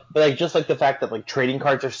so. But like just like the fact that like trading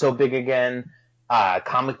cards are so big again,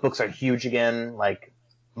 comic books are huge again. Like,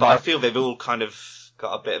 but I feel they've all kind of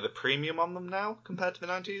got a bit of a premium on them now compared to the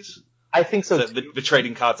 90s. I think so. The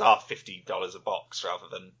trading cards are $50 a box rather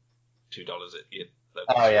than $2 at your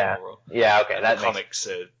local store. Oh yeah, yeah. Okay, and the comics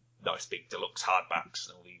are nice big deluxe hardbacks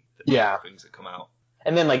and all the things that come out.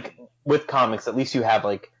 And then like with comics, at least you have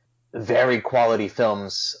like very quality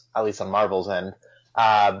films, at least on Marvel's end,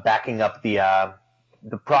 backing up the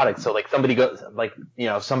product. So like somebody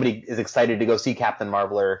is excited to go see Captain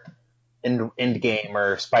Marvel or Endgame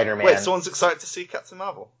or Spider-Man. Wait, someone's excited to see Captain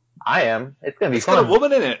Marvel? I am. It's gonna be it's fun. Got a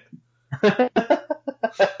woman in it.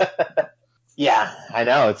 Yeah, I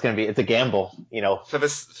know. It's a gamble, For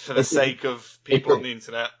the sake of people on the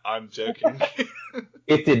internet, I'm joking.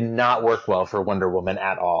 It did not work well for Wonder Woman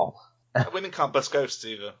at all. Women can't bust ghosts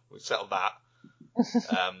either. We've settled that.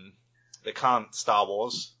 They can't Star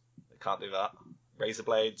Wars. They can't do that. Razor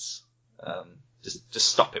blades. Just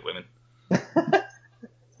stop it, women.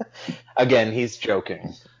 Again, he's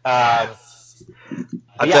joking. I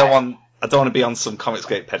don't want to be on some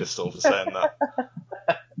Comicsgate pedestal for saying that.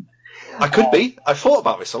 I could be. I thought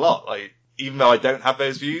about this a lot. Like, even though I don't have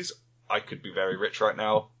those views, I could be very rich right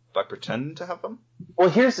now by pretending to have them. Well,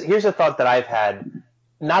 here's a thought that I've had,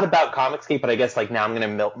 not about Comicsgate, but I guess like now I'm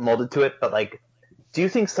going to mold it to it. But like, do you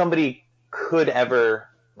think somebody could ever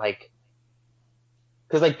like,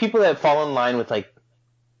 because like people that fall in line with like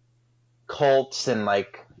cults and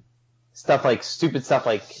like stuff like stupid stuff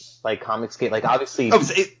like Comicsgate, like obviously.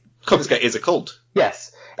 Comicsgate is a cult.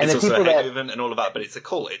 Yes. And it's the also people a hate movement and all of that, but it's a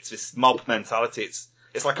cult. It's this mob mentality. It's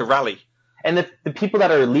like a rally. And the people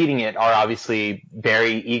that are leading it are obviously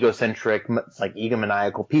very egocentric, like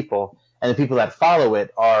egomaniacal people, and the people that follow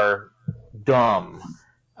it are dumb.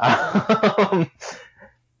 To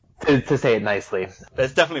say it nicely.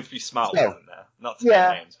 There's definitely a few smart ones in there. Not to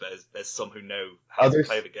name names, but there's some who know how to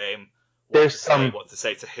play the game. What to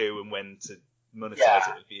say to who and when to monetize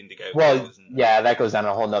it with the Indigo. That goes down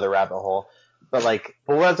a whole nother rabbit hole. But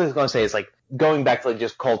what I was going to say is going back to like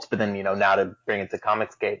just cults, but then now to bring it to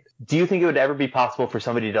Comicsgate. Do you think it would ever be possible for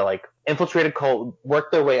somebody to like infiltrate a cult,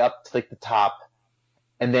 work their way up to like the top,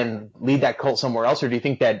 and then lead that cult somewhere else, or do you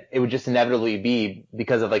think that it would just inevitably be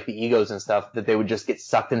because of like the egos and stuff that they would just get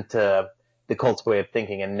sucked into the cult's way of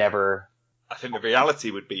thinking and never? I think the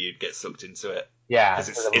reality would be you'd get sucked into it. Yeah,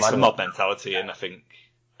 because it's the mob mentality, and I think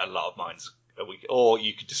a lot of minds are weak, or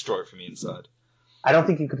you could destroy it from the inside. I don't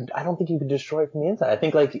think you could destroy it from the inside. I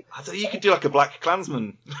think you could do like a Black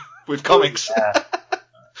Klansman with comics. Yeah.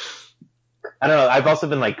 I don't know. I've also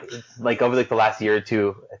been like over like the last year or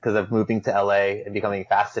two, because of moving to LA and becoming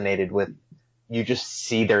fascinated with, you just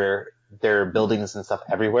see their buildings and stuff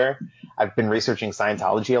everywhere. I've been researching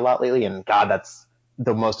Scientology a lot lately, and God, that's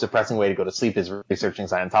the most depressing way to go to sleep, is researching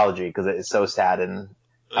Scientology, because it is so sad. And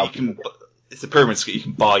it's a pyramid scheme. You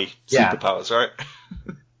can buy superpowers, right?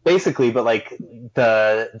 Basically, but like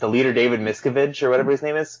the leader, David Miscavige or whatever his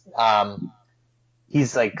name is,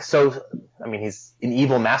 he's like he's an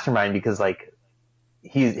evil mastermind, because like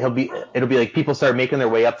it'll be like people start making their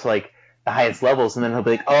way up to like the highest levels, and then he'll be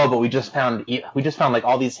like, oh, but we just found like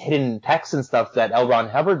all these hidden texts and stuff that L. Ron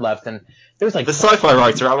Hubbard left, and there's like the sci-fi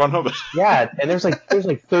writer L. Ron Hubbard. Yeah, and there's like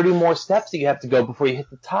 30 more steps that you have to go before you hit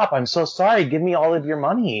the top. I'm so sorry. Give me all of your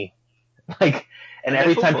money. And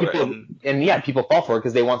every time people fall for it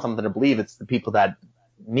because they want something to believe. It's the people that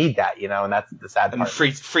need that, and that's the sad part.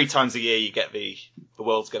 And three times a year you get the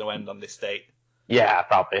world's going to end on this date. Yeah,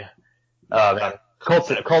 probably. Man.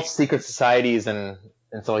 Cults, secret societies, and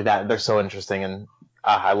stuff like that. They're so interesting, and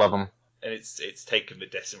I love them. And it's taken the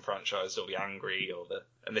disenfranchised or the angry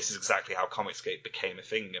and this is exactly how Comicsgate became a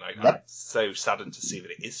thing. And I'm so saddened to see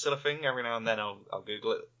that it is still a thing. Every now and then I'll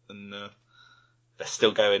Google it, and they're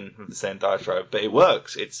still going with the same diatribe, but it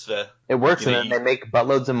works. It works, and then they make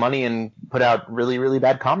buttloads of money and put out really, really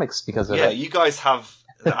bad comics because of it. Yeah, you guys have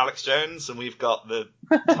the Alex Jones, and we've got the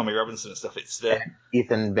Tommy Robinson and stuff. It's the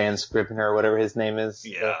Ethan Van Scrivener or whatever his name is.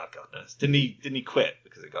 Yeah, God knows. Didn't he quit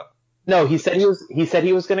because it got? No, he said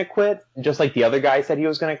he was going to quit, just like the other guy said he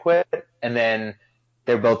was going to quit, and then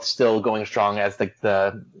they're both still going strong as like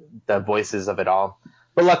the voices of it all.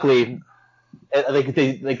 But luckily,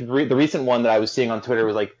 The recent one that I was seeing on Twitter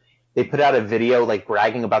was like they put out a video like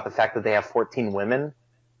bragging about the fact that they have 14 women,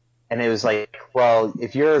 and it was like, well,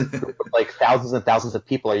 if you're like thousands and thousands of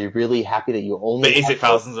people, are you really happy that you only? But is it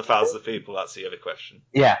thousands and thousands of people? That's the other question.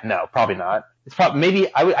 Yeah, no, probably not. It's probably maybe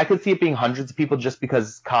I could see it being hundreds of people just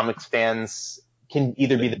because comics fans can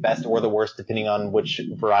either be the best or the worst depending on which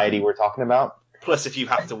variety we're talking about. Plus, if you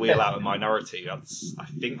have to wheel out a minority, I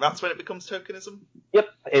think that's when it becomes tokenism. Yep,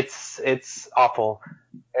 it's awful.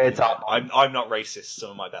 It's awful. I'm not racist. Some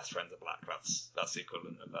of my best friends are black. That's the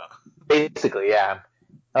equivalent of that. Basically, yeah.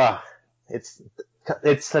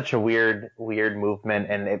 It's such a weird movement,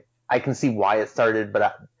 and I can see why it started,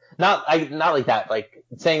 but not like that. Like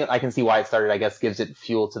saying I can see why it started, I guess, gives it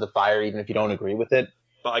fuel to the fire, even if you don't agree with it.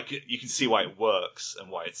 But you can see why it works and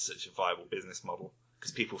why it's such a viable business model.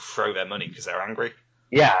 Because people throw their money because they're angry.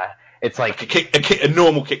 Yeah, it's like a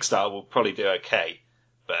normal Kickstarter will probably do okay,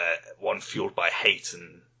 but one fueled by hate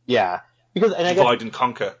and divide and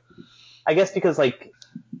conquer. I guess because like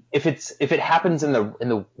if it happens in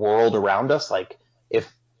the world around us, like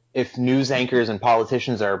if news anchors and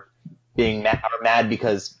politicians are mad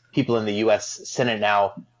because people in the U.S. Senate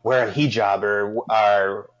now wear a hijab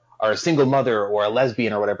or are a single mother or a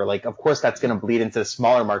lesbian or whatever, like of course that's going to bleed into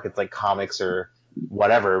smaller markets like comics or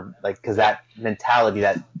whatever, like because that mentality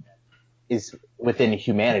that is within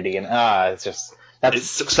humanity, and it's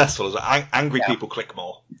successful. Angry people click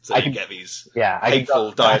more, so you get these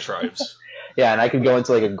hateful diatribes. Yeah, and I could go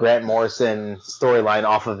into like a Grant Morrison storyline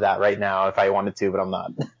off of that right now if I wanted to, but I'm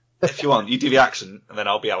not. If you want, you do the action, and then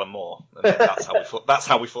I'll be Alan Moore, and then that's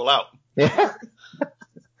how we fall out. Yeah.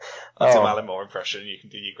 I'll do my Alan Moore impression. You can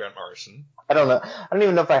do your Grant Morrison. I don't know. I don't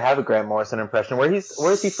even know if I have a Grant Morrison impression. Where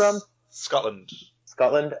is he from? Scotland.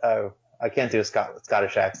 Scotland? Oh, I can't do a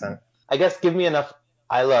Scottish accent. I guess give me enough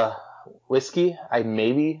Islay whiskey. I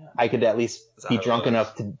could at least be drunk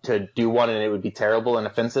enough to do one, and it would be terrible and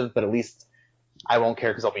offensive, but at least I won't care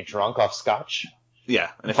because I'll be drunk off scotch. Yeah,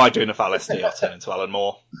 and if I do enough LSD, I'll turn into Alan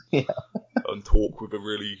Moore. Yeah. And talk with a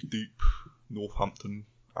really deep Northampton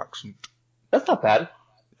accent. That's not bad.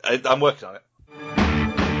 I'm working on it.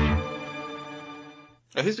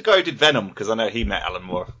 And who's the guy who did Venom? Because I know he met Alan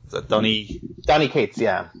Moore. Is that Donny? Donny Cates,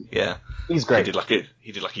 yeah. Yeah. He's great. He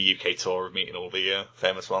did like a UK tour of meeting all the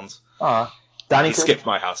famous ones. Donny skipped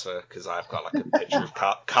my house because I've got like a picture of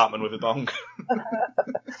Cartman with a bong.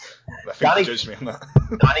 I think he judged me on that.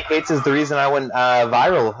 Donny Cates is the reason I went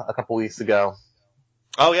viral a couple weeks ago.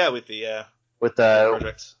 Oh yeah, with the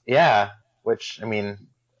project. Yeah, which I mean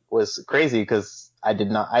was crazy because I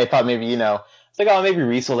thought maybe it's like maybe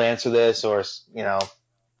Reese will answer this or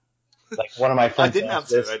like one of my friends. I didn't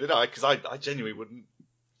answer it, did I? Because I genuinely wouldn't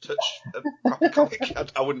touch a proper comic.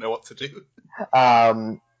 I wouldn't know what to do.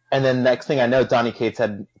 And then next thing I know, Donny Cates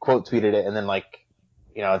had quote tweeted it, and then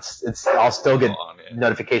I'll still get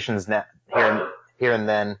notifications here and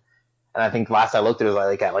then. And I think last I looked, it was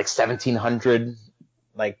like at 1,700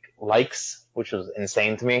 likes, which was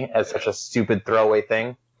insane to me as such a stupid throwaway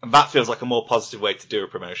thing. And that feels like a more positive way to do a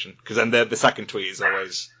promotion, because then the second tweet is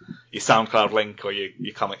always your SoundCloud link or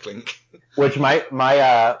your comic link. Which my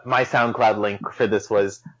SoundCloud link for this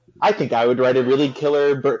was, I think I would write a really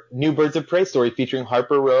killer new Birds of Prey story featuring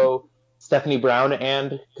Harper Row, Stephanie Brown,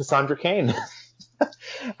 and Cassandra Cain.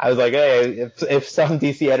 I was like, hey, if some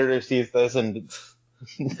DC editor sees this and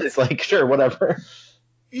it's like, sure, whatever.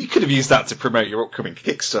 You could have used that to promote your upcoming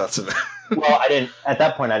Kickstarter. Well, at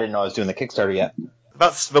that point, I didn't know I was doing the Kickstarter yet.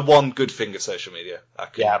 That's the one good thing of social media.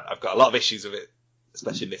 I've got a lot of issues with it,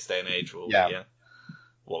 especially in this day and age.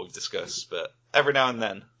 What we've discussed, but every now and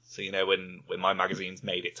then, so when my magazines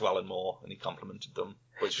made it to Alan Moore and he complimented them,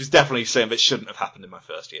 which was definitely something that shouldn't have happened in my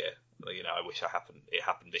first year. I wish it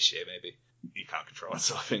happened this year. Maybe you can't control that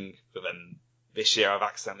sort of thing. But then this year, I've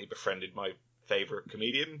accidentally befriended my favourite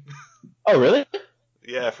comedian. Oh, really?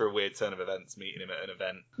 Yeah, for a weird turn of events, meeting him at an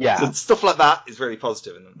event. Yeah. So stuff like that is really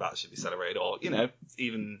positive, and that should be celebrated. Or,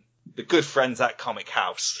 even the good friends at Comic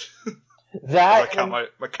House. That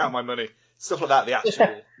I count my money. Stuff like that, the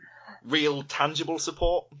actual real tangible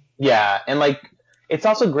support. Yeah, and it's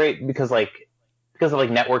also great because of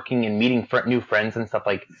networking and meeting new friends and stuff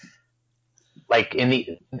like in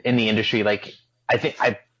the industry.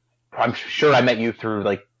 I'm sure I met you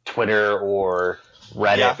through Twitter or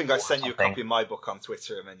Reddit. Yeah, I think I sent you a copy of my book on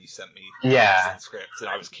Twitter, and then you sent me scripts, and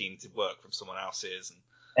I was keen to work from someone else's.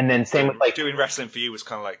 And then same with doing wrestling for you was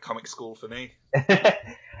kind of like comic school for me.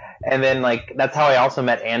 And then that's how I also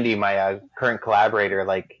met Andy, my current collaborator.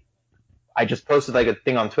 I just posted a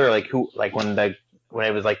thing on Twitter when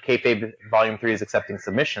it was Kayfabe Volume 3 is accepting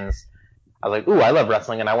submissions. I was like, ooh, I love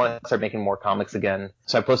wrestling, and I want to start making more comics again.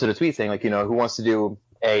 So I posted a tweet saying, like, who wants to do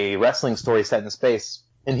a wrestling story set in space?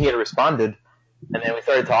 And he had responded, and then we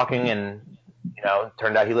started talking, and, it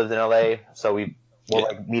turned out he lived in LA, so we'll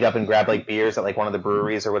like meet up and grab like beers at like one of the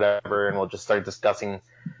breweries or whatever, and we'll just start discussing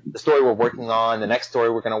the story we're working on, the next story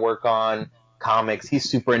we're going to work on, comics. He's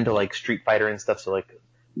super into like Street Fighter and stuff, so like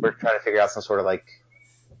we're trying to figure out some sort of like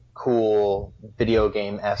cool video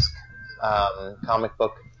game-esque comic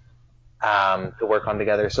book to work on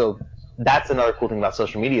together. So that's another cool thing about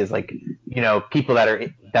social media is like, people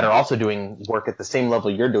that are also doing work at the same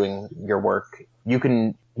level you're doing your work, you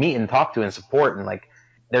can meet and talk to and support, and like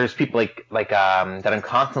there's people that I'm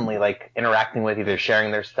constantly like interacting with, either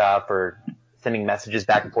sharing their stuff or sending messages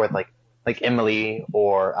back and forth, like Emily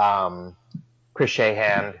or Chris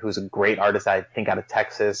Shahan, who's a great artist, I think out of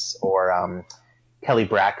Texas, or Kelly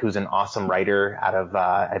Brack, who's an awesome writer out of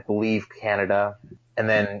I believe Canada, and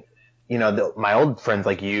then my old friends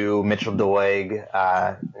like you, Mitchell Doig,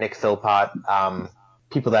 Nick Philpott,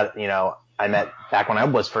 people that I met back when I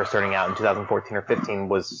was first starting out in 2014 or 15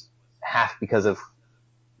 was half because of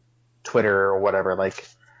Twitter or whatever. Like,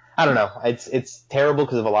 I don't know. It's terrible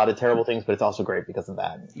because of a lot of terrible things, but it's also great because of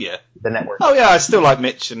that. Yeah. The network. Oh yeah, I still like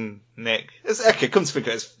Mitch and Nick. It comes to think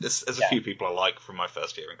there's a few people I like from my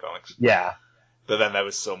first year in comics. Yeah. But then there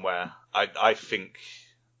was somewhere I think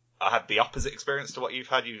I had the opposite experience to what you've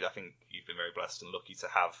had. I think you've been very blessed and lucky to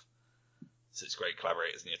have such great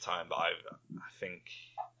collaborators in your time. But I think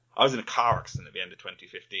I was in a car accident at the end of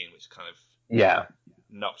 2015, which kind of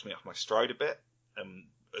knocked me off my stride a bit.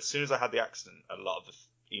 As soon as I had the accident, a lot of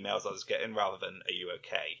the emails I was getting, rather than "Are you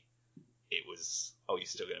okay?" it was, "Oh, you're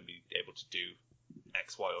still going to be able to do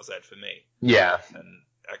X, Y, or Z for me." Yeah. And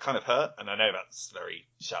it kind of hurt, and I know that's very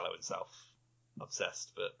shallow and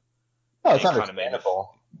self-obsessed, but it's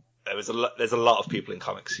understandable. There's a lot of people in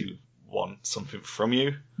comics who want something from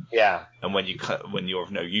you. Yeah. And when you're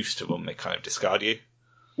of no use to them, they kind of discard you.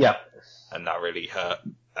 Yeah. And that really hurt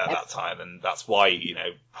at that time, and that's why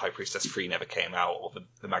High Priestess 3 never came out, or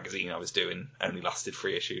the magazine I was doing only lasted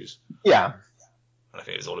 3 issues. Yeah. And I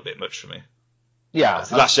think it was all a bit much for me. Yeah.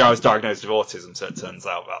 So last year I was diagnosed with autism, so it turns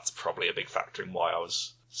out that's probably a big factor in why I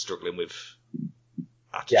was struggling with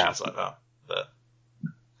attitudes like that. But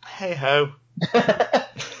hey ho.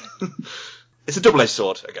 It's a double-edged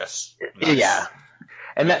sword, I guess. Yeah.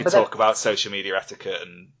 And we can talk about social media etiquette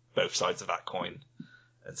and both sides of that coin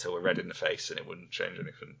until we're red in the face, and it wouldn't change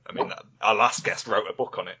anything. I mean, our last guest wrote a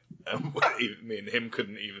book on it, and me and him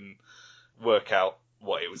couldn't even work out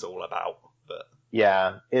what it was all about. But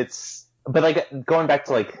yeah, but like going back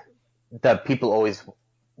to like the people always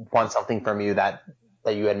want something from you that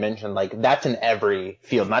you had mentioned, like that's in every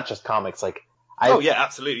field, not just comics. Like yeah,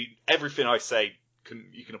 absolutely. Everything I say,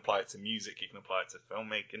 you can apply it to music, you can apply it to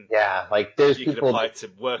filmmaking. Yeah, like there's you people can apply it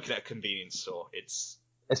to working at a convenience store. It's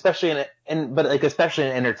especially especially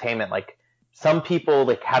in entertainment, like some people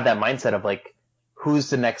like have that mindset of like, who's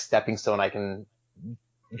the next stepping stone I can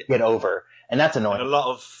get over, and that's annoying. And a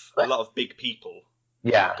lot of big people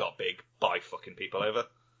got big by fucking people over.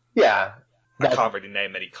 Yeah. I can't really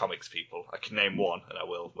name any comics people. I can name one, and I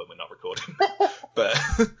will when we're not recording. But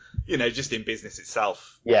just in business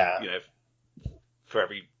itself. Yeah. For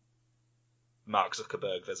every Mark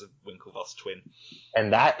Zuckerberg, there's a Winklevoss twin.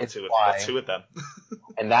 And that is why two of them.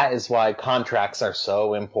 And that is why contracts are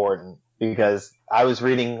so important. Because I was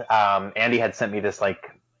reading, Andy had sent me this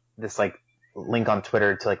link on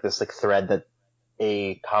Twitter to like this like thread that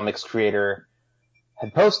a comics creator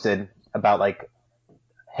had posted about like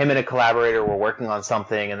him and a collaborator were working on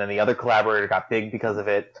something, and then the other collaborator got big because of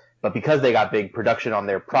it. But because they got big, production on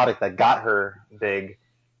their product that got her big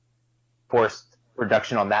forced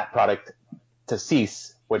production on that product to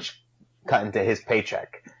cease, which cut into his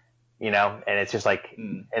paycheck, and it's just like,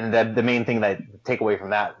 and the main thing that take away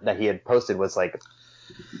from that he had posted was like,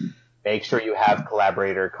 make sure you have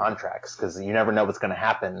collaborator contracts, because you never know what's going to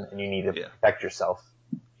happen, and you need to protect yourself.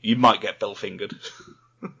 You might get bill fingered.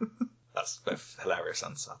 That's both hilarious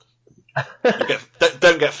and sad.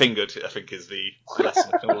 Don't get fingered, I think, is the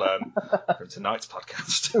lesson we can all learn from tonight's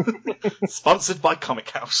podcast. Sponsored by Comic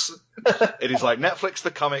House. It is like Netflix for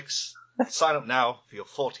comics. Sign up now for your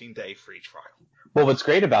 14-day free trial. Well, what's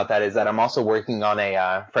great about that is that I'm also working on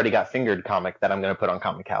a Freddy Got Fingered comic that I'm going to put on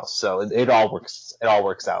Comic House. So it all works. It all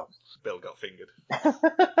works out. Bill got fingered.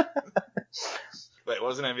 Wait, what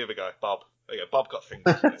was the name of the other guy? Bob. There you go. Bob got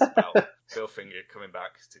fingered. It's about Bill Finger coming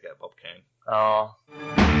back to get Bob Kane. Oh.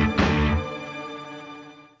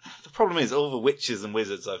 The problem is all the witches and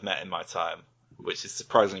wizards I've met in my time, which is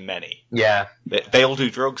surprisingly many. Yeah. They all do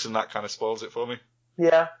drugs, and that kind of spoils it for me.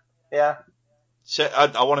 Yeah. Yeah.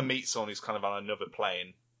 I want to meet someone who's kind of on another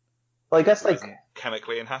plane. Well, I guess, like...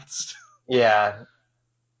 chemically enhanced. Yeah.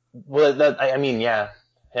 Well,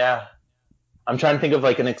 yeah. I'm trying to think of,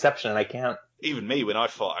 like, an exception, and I can't. Even me, when I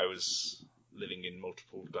thought I was living in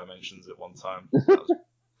multiple dimensions at one time,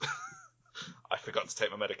 I forgot to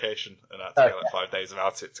take my medication, and I had to go like 5 days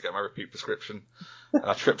without it to get my repeat prescription. And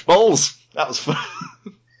I tripped balls. That was fun.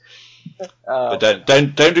 But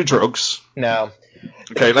don't do drugs. No.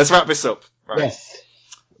 Okay, let's wrap this up. Right. Yes.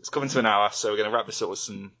 It's coming to an hour, so we're going to wrap this up with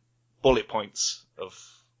some bullet points of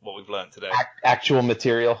what we've learned today. Actual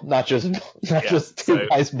material, not just two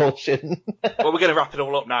guys bullshitting. Well, we're going to wrap it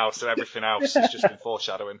all up now, so everything else has just been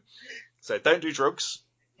foreshadowing. So don't do drugs.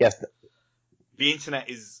 Yes. The internet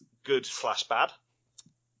is good/bad.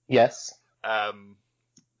 Yes.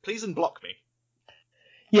 Please unblock me.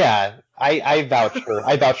 Yeah, I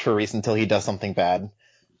vouch for Reese until he does something bad.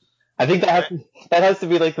 I think that has to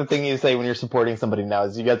be like the thing you say when you're supporting somebody now,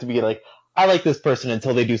 is you got to be like, I like this person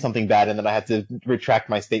until they do something bad, and then I have to retract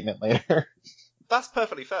my statement later. That's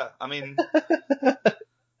perfectly fair. I mean,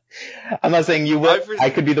 I'm not saying you will. I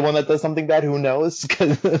could be the one that does something bad. Who knows?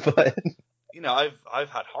 But you know, I've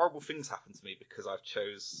had horrible things happen to me because I've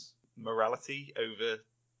chose morality over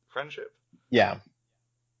friendship. Yeah.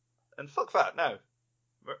 And fuck that. No,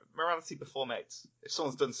 morality before mates. If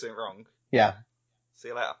someone's done something wrong, yeah. See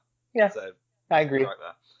you later. Yeah. So I agree. Right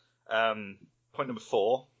there. Point number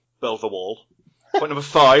 4. Build the wall. Point number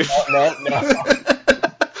 5. No.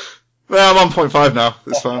 Well, I'm on point 5 now.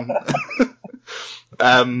 It's fine.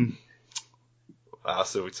 What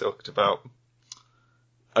else have we talked about?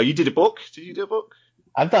 Oh, you did a book? Did you do a book?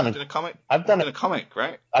 I've done a comic. I've done a comic,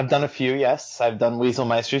 right? I've done a few. Yes, I've done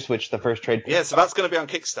Weaselmeisters, which the first trade. Yeah, so that's going to be on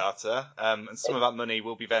Kickstarter, and some of that money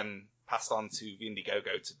will be then passed on to the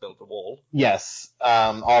Indiegogo to build the wall. Yes,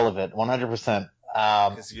 all of it, 100%.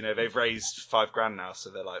 Because you know they've raised $5,000 now, so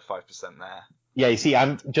they're like 5% there. Yeah, you see,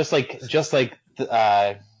 I'm just like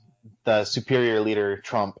the superior leader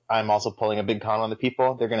Trump. I'm also pulling a big con on the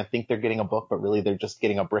people. They're gonna think they're getting a book, but really they're just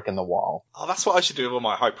getting a brick in the wall. Oh, that's what I should do with all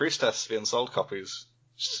my High Priestess, the unsold copies.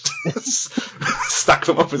 Stack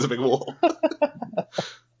them up as a big wall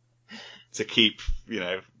to keep,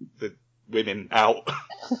 the women out.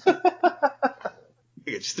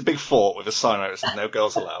 Just a big fort with a sign where it says "No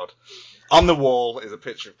girls allowed." On the wall is a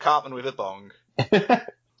picture of Cartman with a bong. But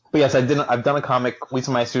yes, I've done a comic,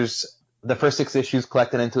 Weaselmeisters. The first 6 issues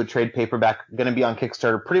collected into a trade paperback, going to be on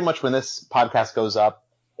Kickstarter pretty much when this podcast goes up.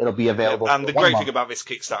 It'll be available. Yeah, and the great thing about this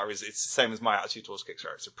Kickstarter is it's the same as my attitude towards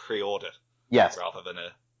Kickstarter. It's a pre-order. Yes. Rather than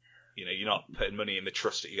you're not putting money in the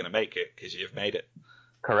trust that you're going to make it because you've made it.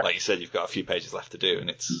 Correct. Like you said, you've got a few pages left to do, and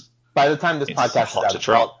it's. By the time this podcast is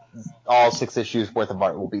out, all 6 issues worth of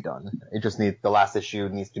art will be done. It just the last issue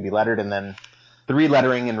needs to be lettered, and then the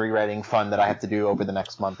relettering and rewriting fun that I have to do over the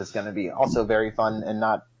next month is going to be also very fun and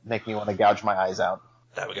not make me want to gouge my eyes out.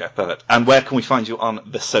 There we go, perfect. And where can we find you on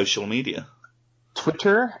the social media?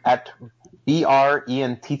 Twitter at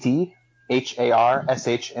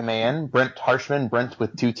BRENTHARSHMAN, Brent Harshman, Brent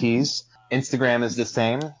with 2 T's. Instagram is the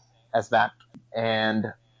same as that.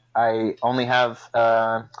 And I only have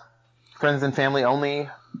friends and family only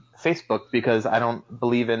Facebook because I don't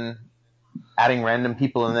believe in adding random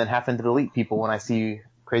people and then having to delete people when I see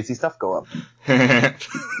crazy stuff go up.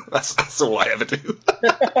 That's all I ever do.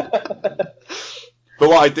 But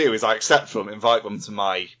what I do is I accept them, invite them to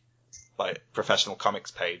my professional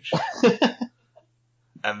comics page,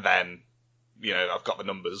 and then I've got the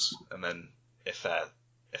numbers, and then if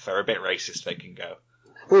they're a bit racist, they can go.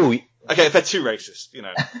 Ooh. Okay, if they're too racist,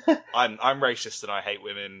 I'm racist and I hate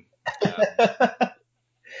women.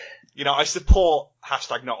 I support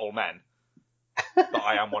 #not all men, but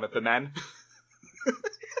I am one of the men.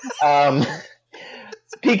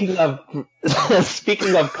 Speaking of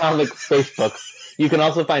comics Facebook, you can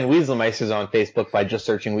also find Weaselmeisters on Facebook by just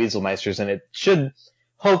searching Weaselmeisters, and it should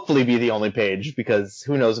hopefully be the only page, because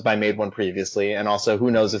who knows if I made one previously, and also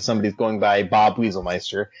who knows if somebody's going by Bob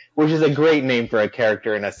Weaselmeister, which is a great name for a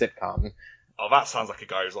character in a sitcom. Oh, that sounds like a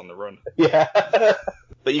guy who's on the run. Yeah.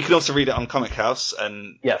 But you can also read it on Comic House,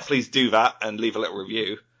 and please do that and leave a little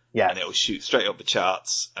review. Yeah. And it'll shoot straight up the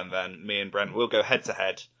charts, and then me and Brent will go head to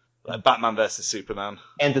head, like Batman versus Superman.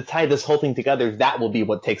 And to tie this whole thing together, that will be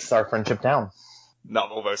what takes our friendship down.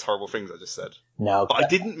 Not all those horrible things I just said. No. But I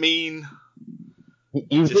didn't mean...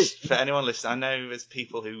 For anyone listening, I know there's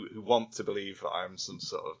people who want to believe that I'm some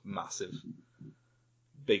sort of massive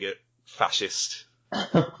bigot, fascist.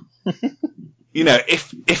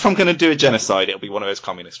 If I'm going to do a genocide, it'll be one of those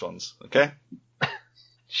communist ones, okay?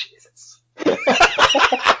 Jesus.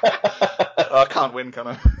 I can't win, can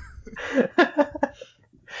I?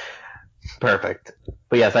 Perfect.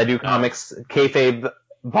 But yes, I do comics. Kayfabe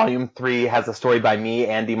Volume 3 has a story by me,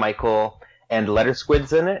 Andy Michael, and Letter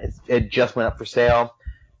Squids in it. It just went up for sale.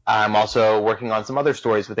 I'm also working on some other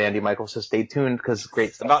stories with Andy Michael, so stay tuned because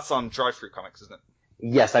great stuff. And that's on Drive Through Comics, isn't it?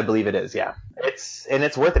 Yes, I believe it is. Yeah, it's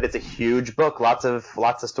worth it. It's a huge book. Lots of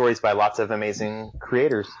stories by lots of amazing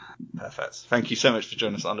creators. Perfect. Thank you so much for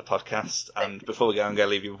joining us on the podcast. And before we go, I'm going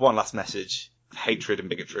to leave you with one last message: hatred and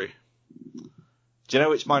bigotry. Do you know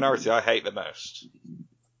which minority I hate the most?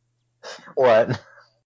 What?